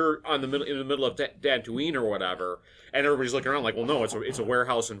no, you're in the middle of Tatooine or whatever, and everybody's looking around like, well, no, it's a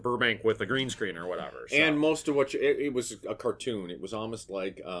warehouse in Burbank with a green screen or whatever. So. And most of it was a cartoon. It was almost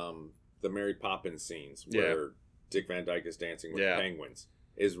like the Mary Poppins scenes where Dick Van Dyke is dancing with penguins.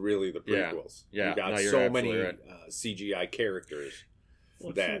 Is really the prequels. Yeah. You got so many CGI characters.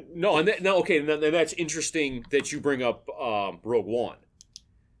 That's interesting that you bring up Rogue One,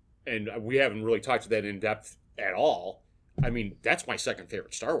 and we haven't really talked to that in depth at all. I mean, that's my second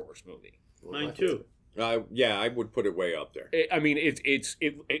favorite Star Wars movie. Mine too. I would put it way up there. To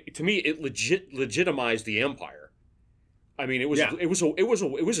me it legitimized the Empire. I mean, it was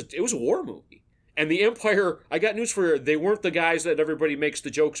a war movie. And the Empire, I got news for you, they weren't the guys that everybody makes the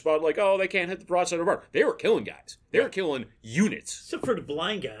jokes about, like, oh, they can't hit the broadside of a barn. They were killing guys. They were killing units. Except for the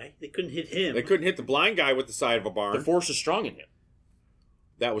blind guy. They couldn't hit him. They couldn't hit the blind guy with the side of a barn. The Force is strong in him.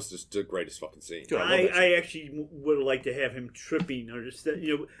 That was just the greatest fucking scene. Dude, I actually would have liked to have him tripping or just,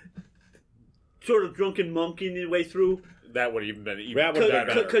 sort of drunken monking his way through. That would have even been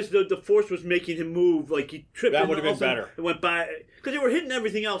better. Because the Force was making him move, like he tripped. That would have been better. It went by because they were hitting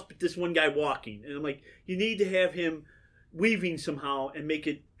everything else, but this one guy walking, and I'm like, you need to have him weaving somehow and make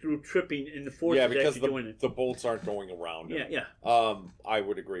it through tripping, and the Force is actually doing it. The bolts aren't going around him. Yeah. I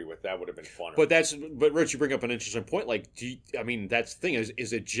would agree with that. Would have been funner. But Rich, you bring up an interesting point. Like, that's the thing is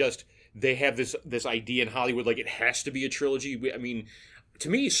it just they have this idea in Hollywood like it has to be a trilogy? I mean. To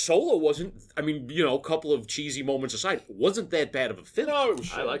me, Solo wasn't. I mean, a couple of cheesy moments aside, wasn't that bad of a film. No, it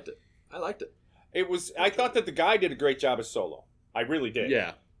was. I liked it. It was. I thought that the guy did a great job as Solo. I really did.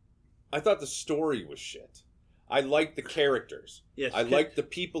 Yeah. I thought the story was shit. I liked the characters. Yes. I liked the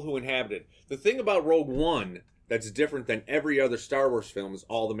people who inhabited. The thing about Rogue One that's different than every other Star Wars film is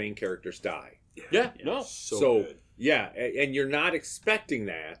all the main characters die. Yeah. No. So Yeah, and you're not expecting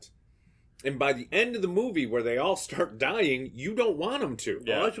that. And by the end of the movie, where they all start dying, you don't want them to.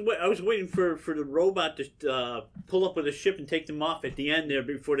 Yeah. I was waiting for the robot to pull up with a ship and take them off at the end there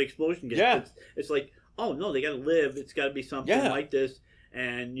before the explosion gets. Yeah. It's like, oh no, they got to live. It's got to be something like this.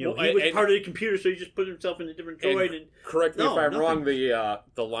 And he was part of the computer, so he just put himself in a different droid. And correct me if I'm wrong. The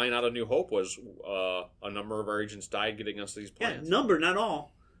line out of New Hope was a number of our agents died getting us these plans. Yeah, number, not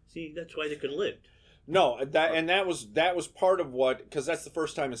all. See, that's why they could have lived. No, that was part of what, because that's the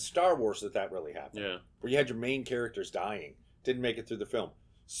first time in Star Wars that really happened. Yeah, where you had your main characters dying, didn't make it through the film.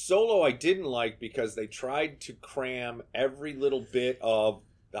 Solo, I didn't like because they tried to cram every little bit of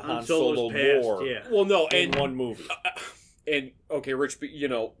the Han Solo lore. Yeah. Well, no, in one movie. And okay, Rich,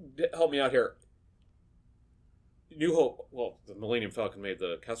 help me out here. New Hope. Well, the Millennium Falcon made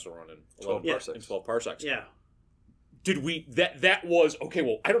the Kessel Run in 12 parsecs. In 12 parsecs. Yeah. Did we that was okay?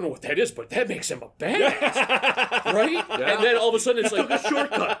 Well, I don't know what that is, but that makes him a badass, right? Yeah. And then all of a sudden it's like a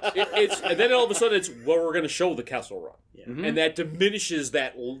shortcut. And then all of a sudden it's we're going to show the Kessel Run, yeah. And that diminishes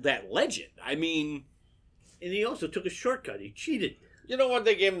that legend. I mean, and he also took a shortcut. He cheated. You know what?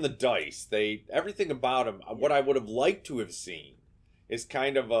 They gave him the dice. Everything about him. Yeah. What I would have liked to have seen is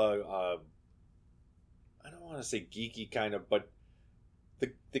kind of a I don't want to say geeky kind of, but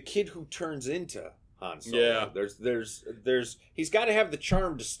the kid who turns into Han Solo. Yeah. There's he's got to have the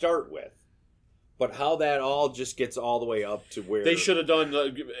charm to start with, but how that all just gets all the way up to where they should have done,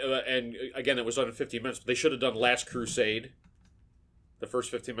 and again it was done in 15 minutes, but they should have done Last Crusade, the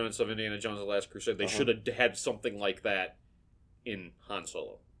first 15 minutes of Indiana Jones: The Last Crusade. They should have had something like that in Han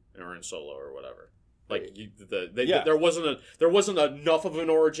Solo or in Solo or whatever. Like there wasn't enough of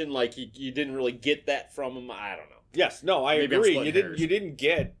an origin. Like you didn't really get that from him. I don't know. Yes, no, I agree. You didn't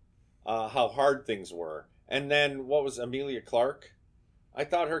get how hard things were. And then what was Emilia Clarke? I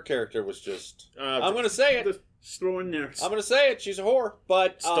thought her character was just. I'm going to say it. Throw in there. I'm going to say it. She's a whore,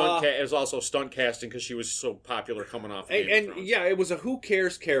 but it was also stunt casting because she was so popular coming off. And yeah, it was a who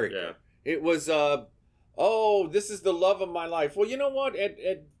cares character. Yeah. It was oh, this is the love of my life. Well, you know what? At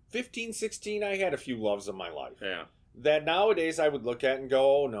 15, 16, I had a few loves of my life. Yeah. That nowadays I would look at and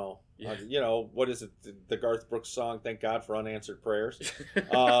go, oh no. Yeah. What is it? The Garth Brooks song, Thank God for Unanswered Prayers.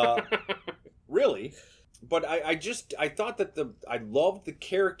 Really? But I thought that I loved the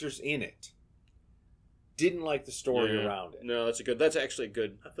characters in it. Didn't like the story around it. No, that's actually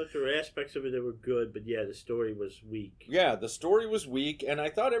good. I thought there were aspects of it that were good, but yeah, the story was weak. Yeah, the story was weak, and I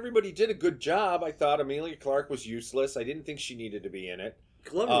thought everybody did a good job. I thought Emilia Clarke was useless. I didn't think she needed to be in it.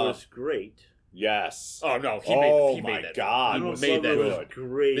 Glover was great. Yes. Oh no, he made that. God, he made that good.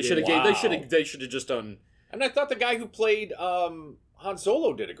 Great. They should have just done. And I thought the guy who played Han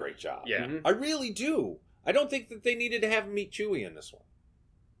Solo did a great job. Yeah, I really do. I don't think that they needed to have him meet Chewie in this one.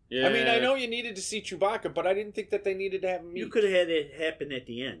 Yeah. I mean, I know you needed to see Chewbacca, but I didn't think that they needed to have him meet. You could have had it happen at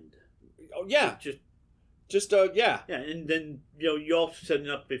the end. Oh yeah, just yeah. Yeah, and then you also setting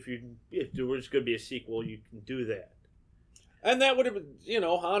up if there was going to be a sequel, you can do that. And that would have been,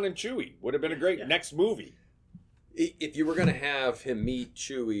 Han and Chewie would have been a great next movie. If you were going to have him meet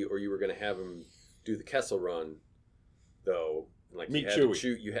Chewie, or you were going to have him do the Kessel Run, though, like meet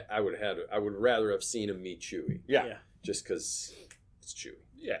Chewie, I would rather have seen him meet Chewie. Yeah. Just because it's Chewie.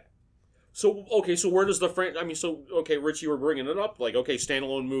 Yeah. So where does the Rich, you were bringing it up, like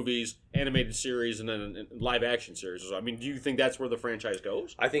standalone movies, animated series, and then live action series. I mean, do you think that's where the franchise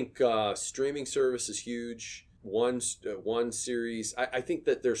goes? I think streaming service is huge. One series. I think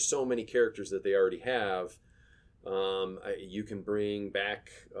that there's so many characters that they already have. You can bring back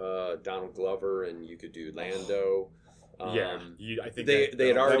Donald Glover, and you could do Lando. I think they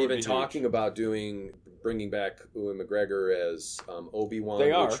had already been talking about bringing back Ewan McGregor as Obi-Wan.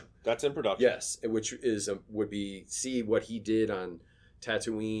 They are. That's in production. Yes, which is would be see what he did on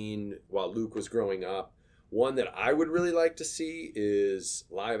Tatooine while Luke was growing up. One that I would really like to see is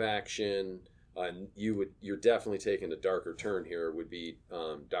live action. And you're definitely taking a darker turn here. Would be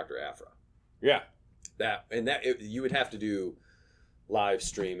Dr. Aphra. Yeah, you would have to do live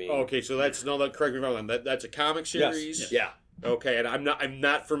streaming. Okay, so correct me if I'm wrong. That's a comic series. Yes. Yeah. Okay, and I'm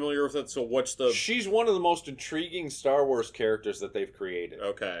not familiar with it. So what's the? She's one of the most intriguing Star Wars characters that they've created.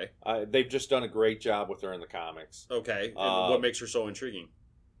 Okay. They've just done a great job with her in the comics. Okay. And what makes her so intriguing?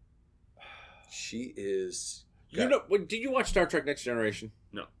 She is. Did you watch Star Trek Next Generation?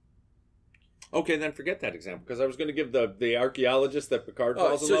 No. Okay, then forget that example, because I was going to give the archaeologist that Picard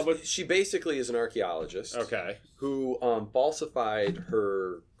falls in love with. She basically is an archaeologist. Okay. Who falsified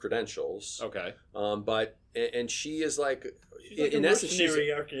her credentials. Okay. But she is like, she's like in a essence,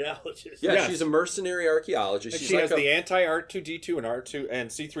 mercenary archaeologist. Yeah, Yes. she's a mercenary archaeologist. And She's she like has the anti-R2-D2 and R2 and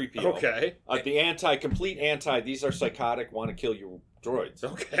C-3PO. Okay. The complete anti. These are psychotic, want to kill you droids.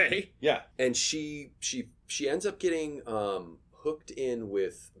 Okay. Yeah. and she ends up getting hooked in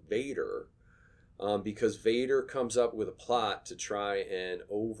with Vader. Because Vader comes up with a plot to try and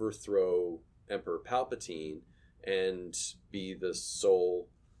overthrow Emperor Palpatine and be the sole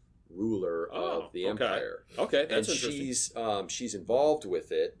ruler of the Empire. Okay, that's and interesting. she's involved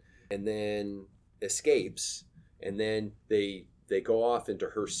with it, and then escapes, and then they go off into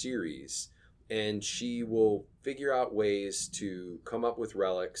her series, and she will figure out ways to come up with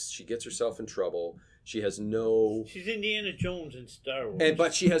relics. She gets herself in trouble. She has no. She's Indiana Jones in Star Wars.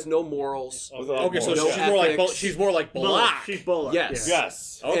 But she has no morals. Okay, so no she's more like Balak. She's Bullock. Yes. Yeah.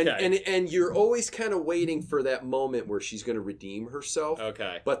 Yes. Okay. And you're always kind of waiting for that moment where she's going to redeem herself.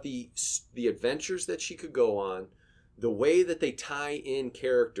 Okay. But the adventures that she could go on, the way that they tie in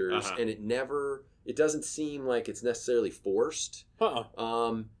characters, and it doesn't seem like it's necessarily forced.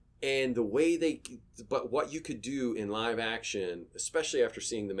 And the way but what you could do in live action, especially after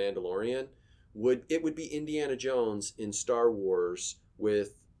seeing The Mandalorian, would be Indiana Jones in Star Wars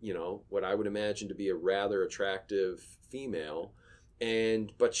with, what I would imagine to be a rather attractive female,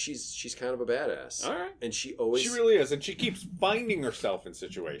 but she's kind of a badass. All right. And she really is, and she keeps finding herself in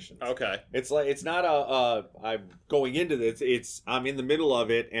situations. Okay. It's like, it's not I'm going into this. It's I'm in the middle of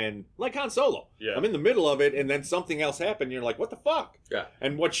it, and like Han Solo. Yeah. I'm in the middle of it, and then something else happened. And you're like, what the fuck? Yeah.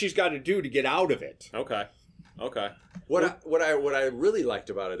 And what she's got to do to get out of it. Okay. What I really liked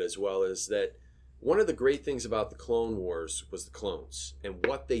about it as well is that one of the great things about the Clone Wars was the clones and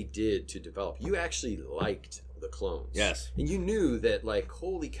what they did to develop. You actually liked the clones. Yes. And you knew that, like,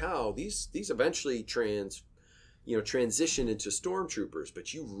 holy cow, these eventually transition into stormtroopers,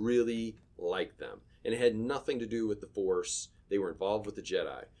 but you really liked them. And it had nothing to do with the Force. They were involved with the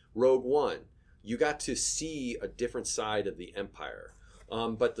Jedi. Rogue One, you got to see a different side of the Empire.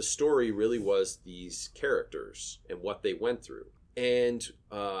 But the story really was these characters and what they went through. And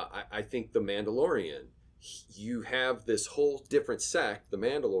I think The Mandalorian, you have this whole different sect, the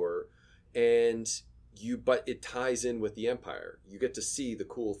Mandalore, but it ties in with the Empire. You get to see the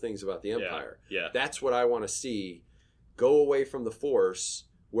cool things about the Empire. Yeah. That's what I want to see. Go away from the Force,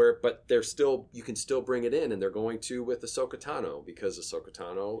 but you can still bring it in, and they're going to with Ahsoka Tano, because Ahsoka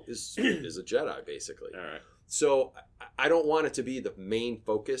Tano is a Jedi, basically. All right. So I don't want it to be the main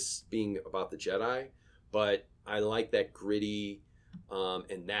focus being about the Jedi, but I like that gritty,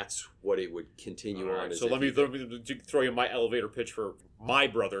 and that's what it would continue on. Right, so let me throw you my elevator pitch for my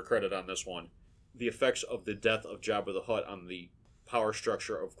brother credit on this one. The effects of the death of Jabba the Hutt on the power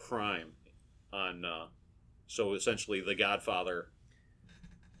structure of crime so essentially the Godfather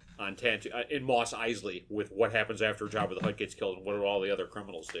on in Mos Eisley, with what happens after Jabba the Hutt gets killed and what do all the other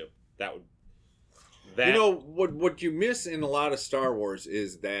criminals do. What you miss in a lot of Star Wars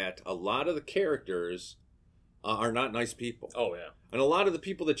is that a lot of the characters are not nice people. Oh, yeah. And a lot of the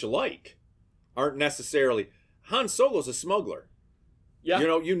people that you like aren't necessarily... Han Solo's a smuggler. Yeah.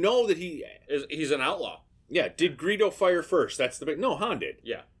 You know that he's an outlaw. Yeah, did Greedo fire first? That's the big... No, Han did.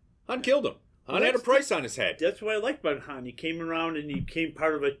 Yeah. Han killed him. Han had a price on his head. That's what I liked about Han. He came around and he became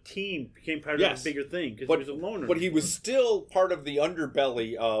part of a team, became part of a bigger thing, because he was a loner. But he was still part of the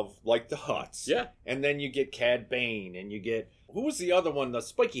underbelly of, like, the Hutts. Yeah. And then you get Cad Bane, and you get... Who was the other one, the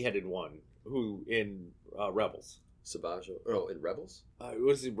spiky-headed one, who in Rebels? Sabajo. Oh, in Rebels?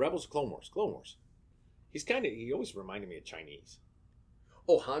 Was it Rebels or Clone Wars? Clone Wars. He always reminded me of Chinese.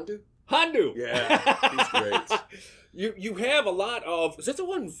 Oh, Handu? Handu! Yeah, he's great. You have a lot of... Is that the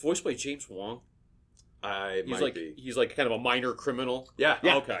one voiced by James Wong? He's like kind of a minor criminal. Yeah.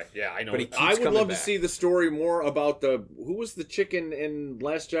 Okay. Yeah, I know. But I would love back. to see the story more about who was the chicken in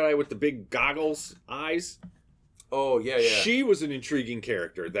Last Jedi with the big goggles eyes? Oh, yeah. She was an intriguing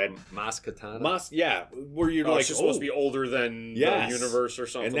character. That Maz Kanata? yeah. Where you're like, she's supposed to be older than the universe or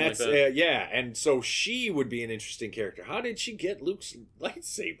something, and that's, like that. yeah, and so she would be an interesting character. How did she get Luke's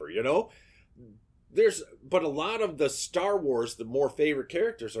lightsaber, But a lot of the Star Wars, the more favorite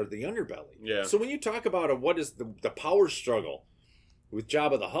characters are the underbelly. Yeah. So when you talk about what is the power struggle with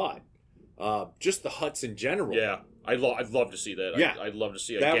Jabba the Hutt, just the Hutts in general. Yeah. I'd love to see that. Yeah. I'd love to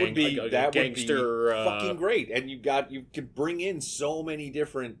see a that would be gangster. Fucking great. And you could bring in so many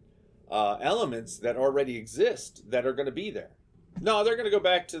different elements that already exist that are going to be there. No, they're going to go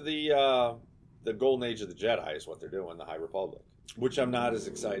back to the golden age of the Jedi is what they're doing, the High Republic, which I'm not as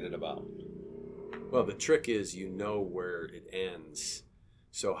excited about. Well, the trick is you know where it ends.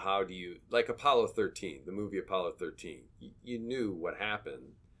 So how do you, like Apollo 13, the movie Apollo 13, you knew what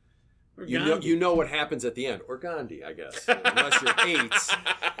happened. You know what happens at the end, or Gandhi, I guess, unless you're 8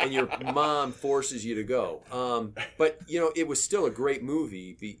 and your mom forces you to go. But it was still a great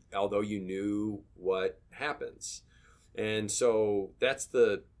movie, although you knew what happens, and so that's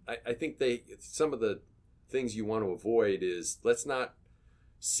I think some of the things you want to avoid is let's not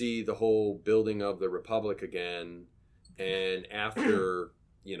see the whole building of the Republic again, and after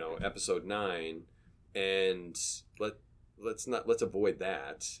episode 9, and let's avoid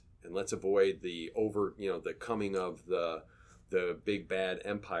that. And let's avoid the coming of the big bad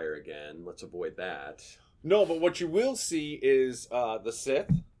empire again. Let's avoid that. No, but what you will see is the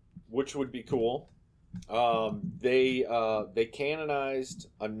Sith, which would be cool. They canonized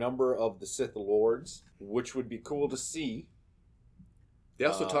a number of the Sith Lords, which would be cool to see. They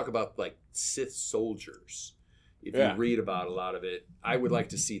also talk about like Sith soldiers. If you read about a lot of it, I would like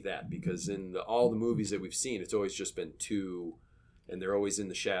to see that, because in all the movies that we've seen, it's always just been 2. And they're always in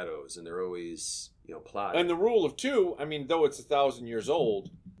the shadows, and they're always, plotting. And the rule of 2, I mean, though it's 1,000 years old,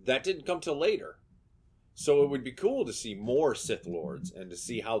 that didn't come till later. So it would be cool to see more Sith Lords and to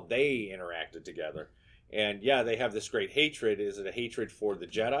see how they interacted together. And yeah, they have this great hatred. Is it a hatred for the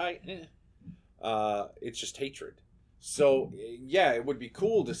Jedi? It's just hatred. So yeah, it would be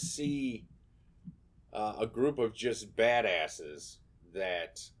cool to see a group of just badasses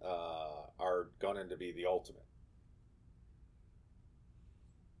that are going to be the ultimate.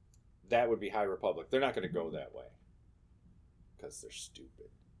 That would be High Republic. They're not going to go that way because they're stupid.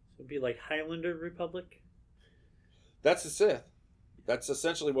 So it'd be like Highlander Republic? That's the Sith. That's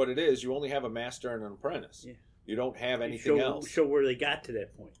essentially what it is. You only have a master and an apprentice. Yeah. You don't have anything else. Show where they got to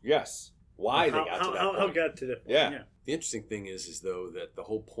that point. Yes. Why they got to that point. How got to that point. Yeah. The interesting thing is though that the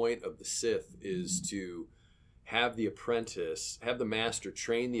whole point of the Sith is to have the master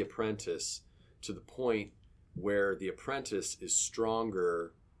train the apprentice to the point where the apprentice is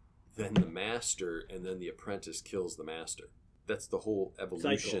stronger than the master, and then the apprentice kills the master. That's the whole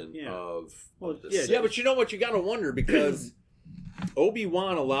evolution of the Sith. Yeah, but you know what? You got to wonder, because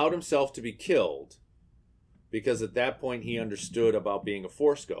Obi-Wan allowed himself to be killed because at that point he understood about being a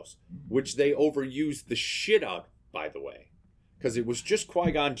Force ghost, which they overused the shit out, by the way, because it was just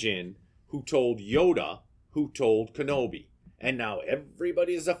Qui-Gon Jinn who told Yoda, who told Kenobi, and now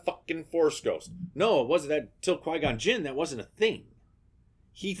everybody is a fucking Force ghost. No, it wasn't that till Qui-Gon Jinn. That wasn't a thing.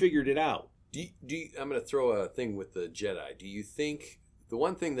 He figured it out. I'm going to throw a thing with the Jedi. Do you think the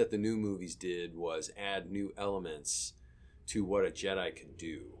one thing that the new movies did was add new elements to what a Jedi can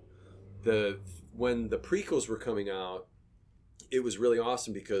do? When the prequels were coming out, it was really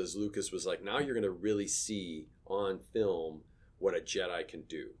awesome because Lucas was like, now you're going to really see on film what a Jedi can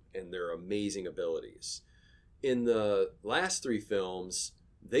do and their amazing abilities. In the last 3 films,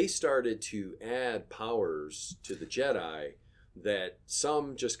 they started to add powers to the Jedi that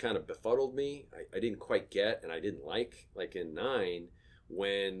some just kind of befuddled me. I didn't quite get, and I didn't like in 9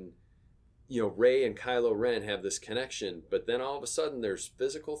 when Rey and Kylo Ren have this connection, but then all of a sudden there's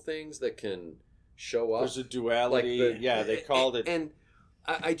physical things that can show up. There's a duality. They called it, and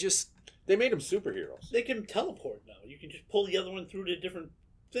I just they made them superheroes. They can teleport now. You can just pull the other one through to a different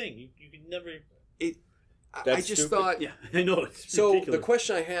thing. You can never. I just thought. Yeah, I know it's so. ridiculous. The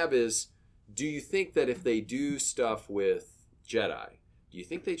question I have is, do you think that if they do stuff with Jedi, do you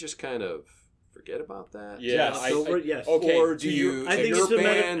think they just kind of forget about that? Yeah, yes. Okay. Or do you? I think it's a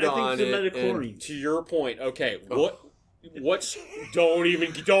midichlorians. To your point, okay.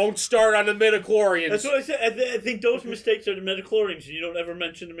 Don't start on the midichlorians. That's what I said. I think those mistakes are the midichlorians. You don't ever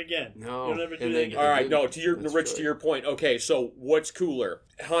mention them again. No. You don't ever do that again. All right, no. To your point. Okay, so what's cooler?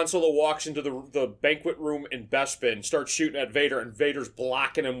 Han Solo walks into the banquet room in Bespin, starts shooting at Vader, and Vader's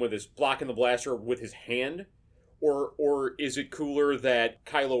blocking the blaster with his hand. Or is it cooler that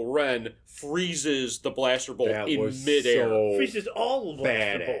Kylo Ren freezes the blaster bolt in midair? Freezes all the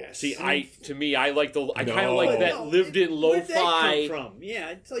blaster bolts. See, I kind of like that lived-in lo-fi. Where'd that come from? Yeah,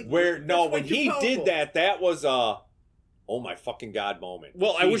 it's like when he did that was a oh my fucking god moment.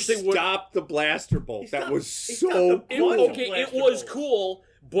 Well, I wish they would stop the blaster bolt. That was so cool. It was cool,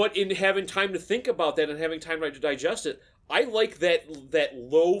 but in having time to think about that and having time to digest it, I like that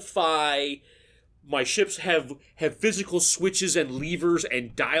lo-fi. My ships have physical switches and levers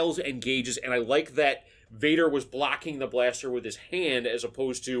and dials and gauges, and I like that Vader was blocking the blaster with his hand as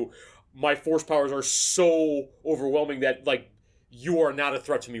opposed to my force powers are so overwhelming that, like, you are not a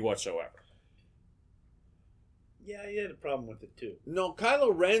threat to me whatsoever. Yeah, you had a problem with it, too. No,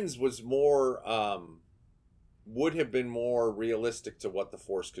 Kylo Ren's was more, would have been more realistic to what the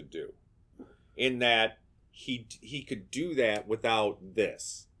Force could do. in that he could do that without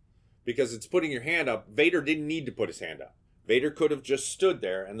this. Because it's putting your hand up. Vader didn't need to put his hand up. Vader could have just stood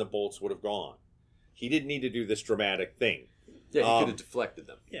there and the bolts would have gone. He didn't need to do this dramatic thing. Yeah, he could have deflected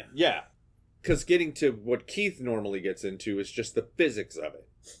them. Yeah. Yeah. Because getting to what Keith normally gets into is just the physics of it.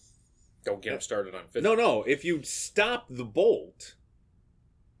 Don't get him started on physics. No. If you stop the bolt,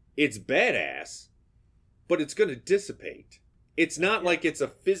 it's badass, but it's going to dissipate. It's not like it's a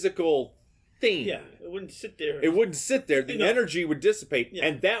physical thing. Yeah, it wouldn't sit there. It wouldn't sit there. The No. energy would dissipate, Yeah.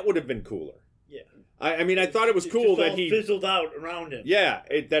 and that would have been cooler. Yeah. I mean, I thought it was It cool just that all he fizzled out around him. Yeah,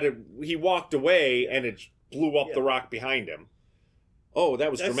 he walked away and it blew up Yeah. the rock behind him. Oh,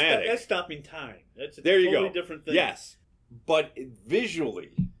 that was dramatic. That's stopping time. That's a There you totally go. different thing. Yes, but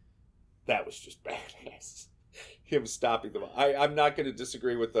visually, that was just badass. Him stopping them. I'm not going to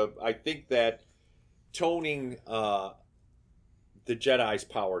disagree with the. I think that toning the Jedi's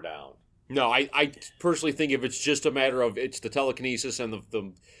power down. No, I personally think if it's just a matter of it's the telekinesis and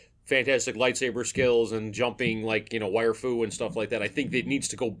the fantastic lightsaber skills and jumping like, wire fu and stuff like that, I think it needs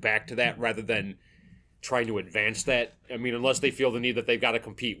to go back to that rather than trying to advance that. I mean, unless they feel the need that they've got to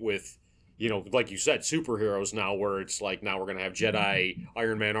compete with, like you said, superheroes now, where it's like now we're going to have Jedi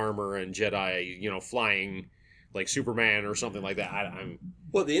Iron Man armor and Jedi, flying like Superman or something like that. I'm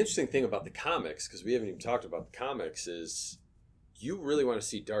Well, the interesting thing about the comics, because we haven't even talked about the comics, is you really want to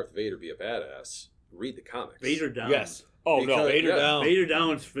see Darth Vader be a badass, read the comics. Vader down. Yes. Oh no, Because- Vader yeah. down. Vader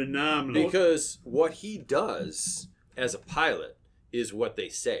down's phenomenal. Because what he does as a pilot is what they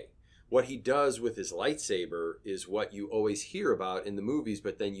say. What he does with his lightsaber is what you always hear about in the movies,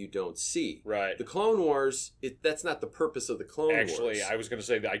 but then you don't see. Right. The Clone Wars, that's not the purpose of the Clone Actually, Wars. I was going to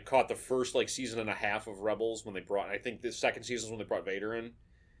say that I caught the first season and a half of Rebels when they brought. I think the second season is when they brought Vader in,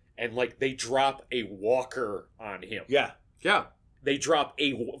 and they drop a walker on him. Yeah. Yeah. They drop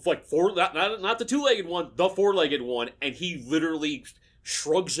four, not the two-legged one, the four-legged one, and he literally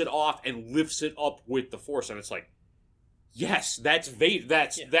shrugs it off and lifts it up with the Force, and it's like, yes, that's Vader.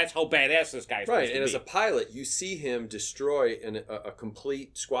 That's how badass this guy is. Right, supposed and to as be. a pilot, you see him destroy a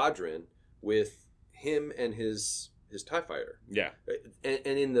complete squadron with him and his TIE fighter. Yeah. And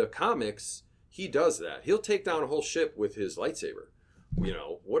in the comics, he does that. He'll take down a whole ship with his lightsaber.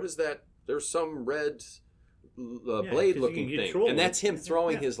 What is that? There's some red blade-looking you can thing. control And it. that's him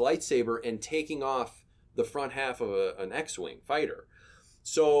throwing Yeah. his lightsaber and taking off the front half of an X-Wing fighter.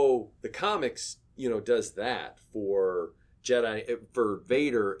 So the comics, does that for for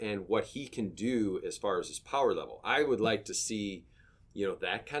Vader and what he can do as far as his power level. I would like to see,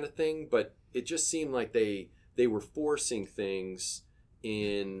 that kind of thing, but it just seemed like they were forcing things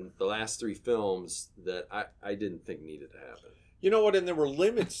in the last three films that I didn't think needed to happen. You know what? And there were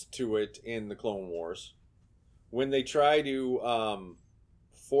limits to it in the Clone Wars. When they try to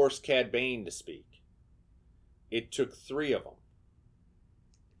force Cad Bane to speak, it took 3 of them.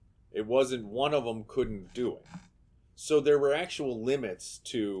 It wasn't one of them couldn't do it. So there were actual limits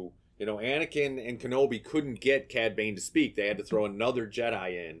to, Anakin and Kenobi couldn't get Cad Bane to speak. They had to throw another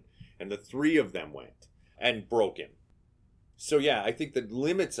Jedi in, and the 3 of them went and broke him. So yeah, I think the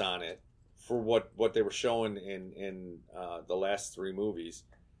limits on it for what they were showing in the last 3 movies,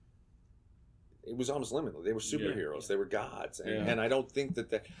 it was almost limitless. They were superheroes. They were gods. And I don't think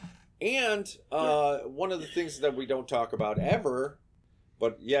that. And one of the things that we don't talk about ever,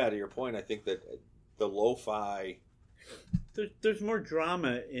 but yeah, to your point, I think that the lo-fi. There's more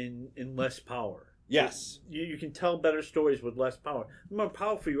drama in less power. Yes. You can tell better stories with less power. The more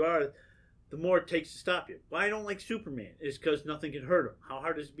powerful you are, the more it takes to stop you. Why I don't like Superman is because nothing can hurt him. How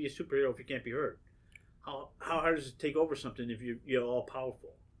hard is it to be a superhero if you can't be hurt? How hard is it to take over something if you're all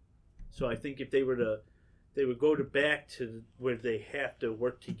powerful? So I think if they would go back to where they have to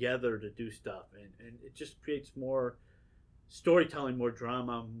work together to do stuff, and it just creates more storytelling, more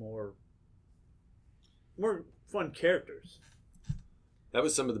drama, more fun characters. That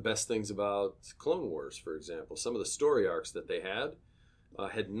was some of the best things about Clone Wars, for example. Some of the story arcs that they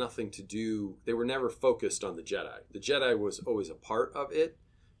had nothing to do. They were never focused on the Jedi. The Jedi was always a part of it,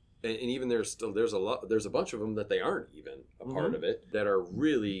 and even there's a bunch of them that they aren't even a part of it, that are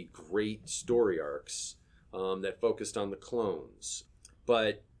really great story arcs that focused on the clones.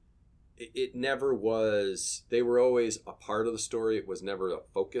 But it never was. They were always a part of the story. It was never a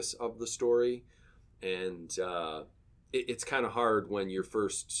focus of the story, and it's kind of hard when your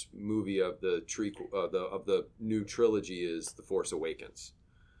first movie of the of the new trilogy is The Force Awakens.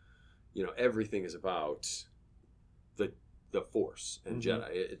 Everything is about the Force and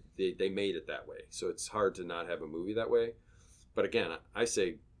Jedi. They made it that way, so it's hard to not have a movie that way. But again, I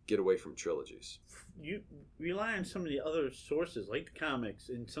say get away from trilogies. You rely on some of the other sources, like the comics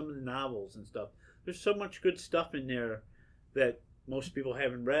and some of the novels and stuff. There's so much good stuff in there that most people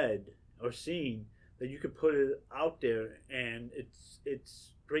haven't read or seen that you could put it out there, and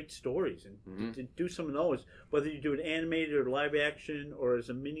it's great stories. And to do some of those, whether you do it animated or live action or as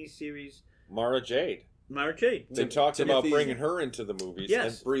a mini series. Mara Jade. They talked about bringing her into the movies,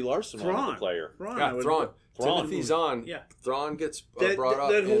 yes. and Brie Larson was the player. Thrawn. Timothy Zahn. Yeah. Thrawn gets brought up.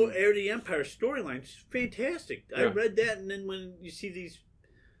 That whole Heir to the Empire storyline is fantastic. Yeah. I read that, and then when you see these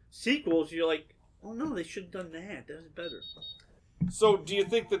sequels, you're like, oh no, they should have done that. That was better. So, do you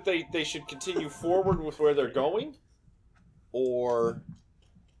think that they should continue forward with where they're going, or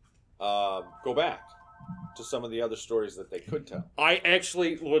go back to some of the other stories that they could tell? I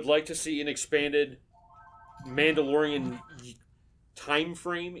actually would like to see an expanded Mandalorian time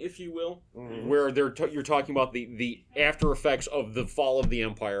frame, if you will, where you're talking about the after effects of the fall of the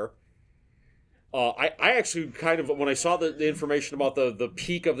Empire. I actually kind of, when I saw the information about the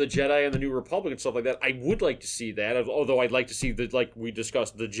peak of the Jedi and the New Republic and stuff like that, I would like to see that, although I'd like to see, like we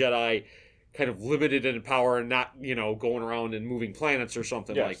discussed, the Jedi kind of limited in power and not, going around and moving planets or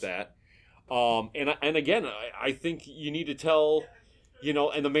something like that. And again, I think you need to tell,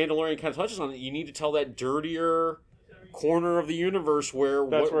 and the Mandalorian kind of touches on it, you need to tell that dirtier corner of the universe where...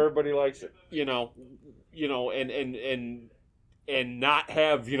 That's where everybody likes it. And not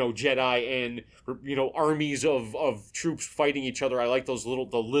have, Jedi and, armies of troops fighting each other. I like the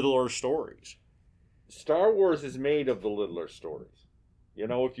littler stories. Star Wars is made of the littler stories.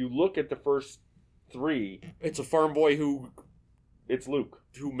 If you look at the first 3... It's a farm boy It's Luke.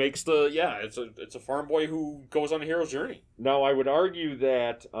 Who makes it's a farm boy who goes on a hero's journey. Now, I would argue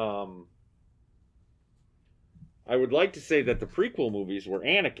that... I would like to say that the prequel movies were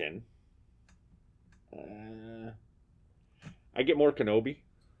Anakin. I get more Kenobi.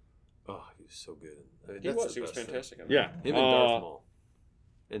 Oh, he was so good. He was fantastic. Yeah. Him and Darth Maul.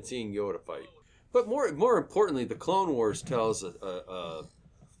 And seeing Yoda fight. But more importantly, the Clone Wars tells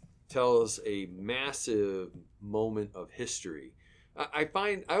a massive moment of history. I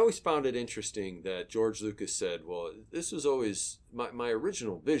always found it interesting that George Lucas said, well, this was always, my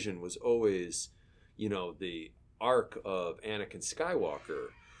original vision was always, the arc of Anakin Skywalker.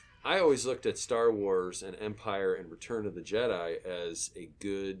 I always looked at Star Wars and Empire and Return of the Jedi as a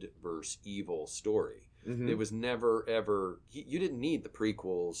good versus evil story. Mm-hmm. It was never ever. You didn't need the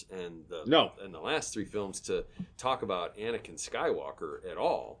prequels and the last 3 films to talk about Anakin Skywalker at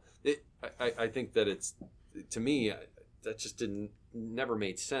all. I think that to me that just never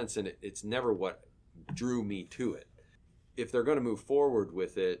made sense, and it's never what drew me to it. If they're going to move forward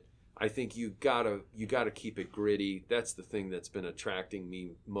with it, I think you gotta keep it gritty. That's the thing that's been attracting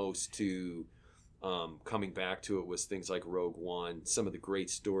me most to coming back to it, was things like Rogue One, some of the great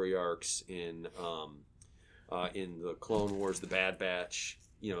story arcs in the Clone Wars, the Bad Batch.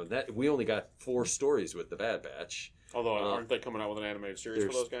 That we only got 4 stories with the Bad Batch. Although aren't they coming out with an animated series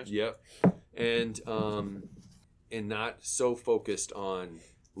for those guys? Yep, and not so focused on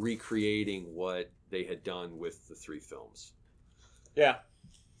recreating what they had done with the 3 films. Yeah.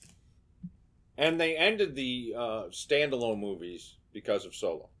 And they ended the standalone movies because of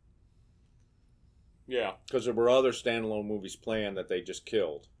Solo. Yeah. Because there were other standalone movies planned that they just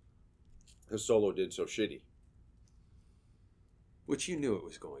killed. Because Solo did so shitty. Which you knew it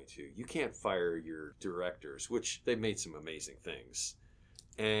was going to. You can't fire your directors, which they've made some amazing things.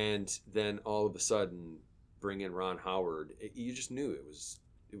 And then all of a sudden bring in Ron Howard. You just knew it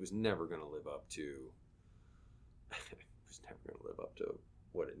was never going to live up to... it was never going to live up to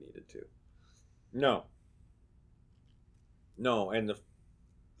what it needed to. No, and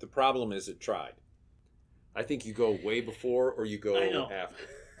the problem is it tried. I think you go way before or you go after.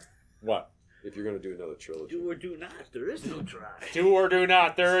 What? If you're going to do another trilogy. Do or do not. There is no try. Do or do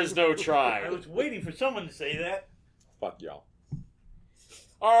not. There is no try. I was waiting for someone to say that. Fuck y'all.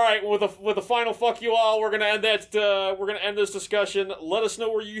 All right, with a final fuck you all, we're gonna end that. We're gonna end this discussion. Let us know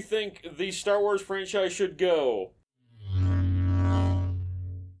where you think the Star Wars franchise should go.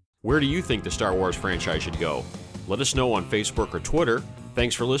 Where do you think the Star Wars franchise should go? Let us know on Facebook or Twitter.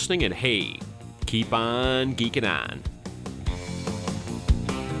 Thanks for listening, and hey, keep on geeking on.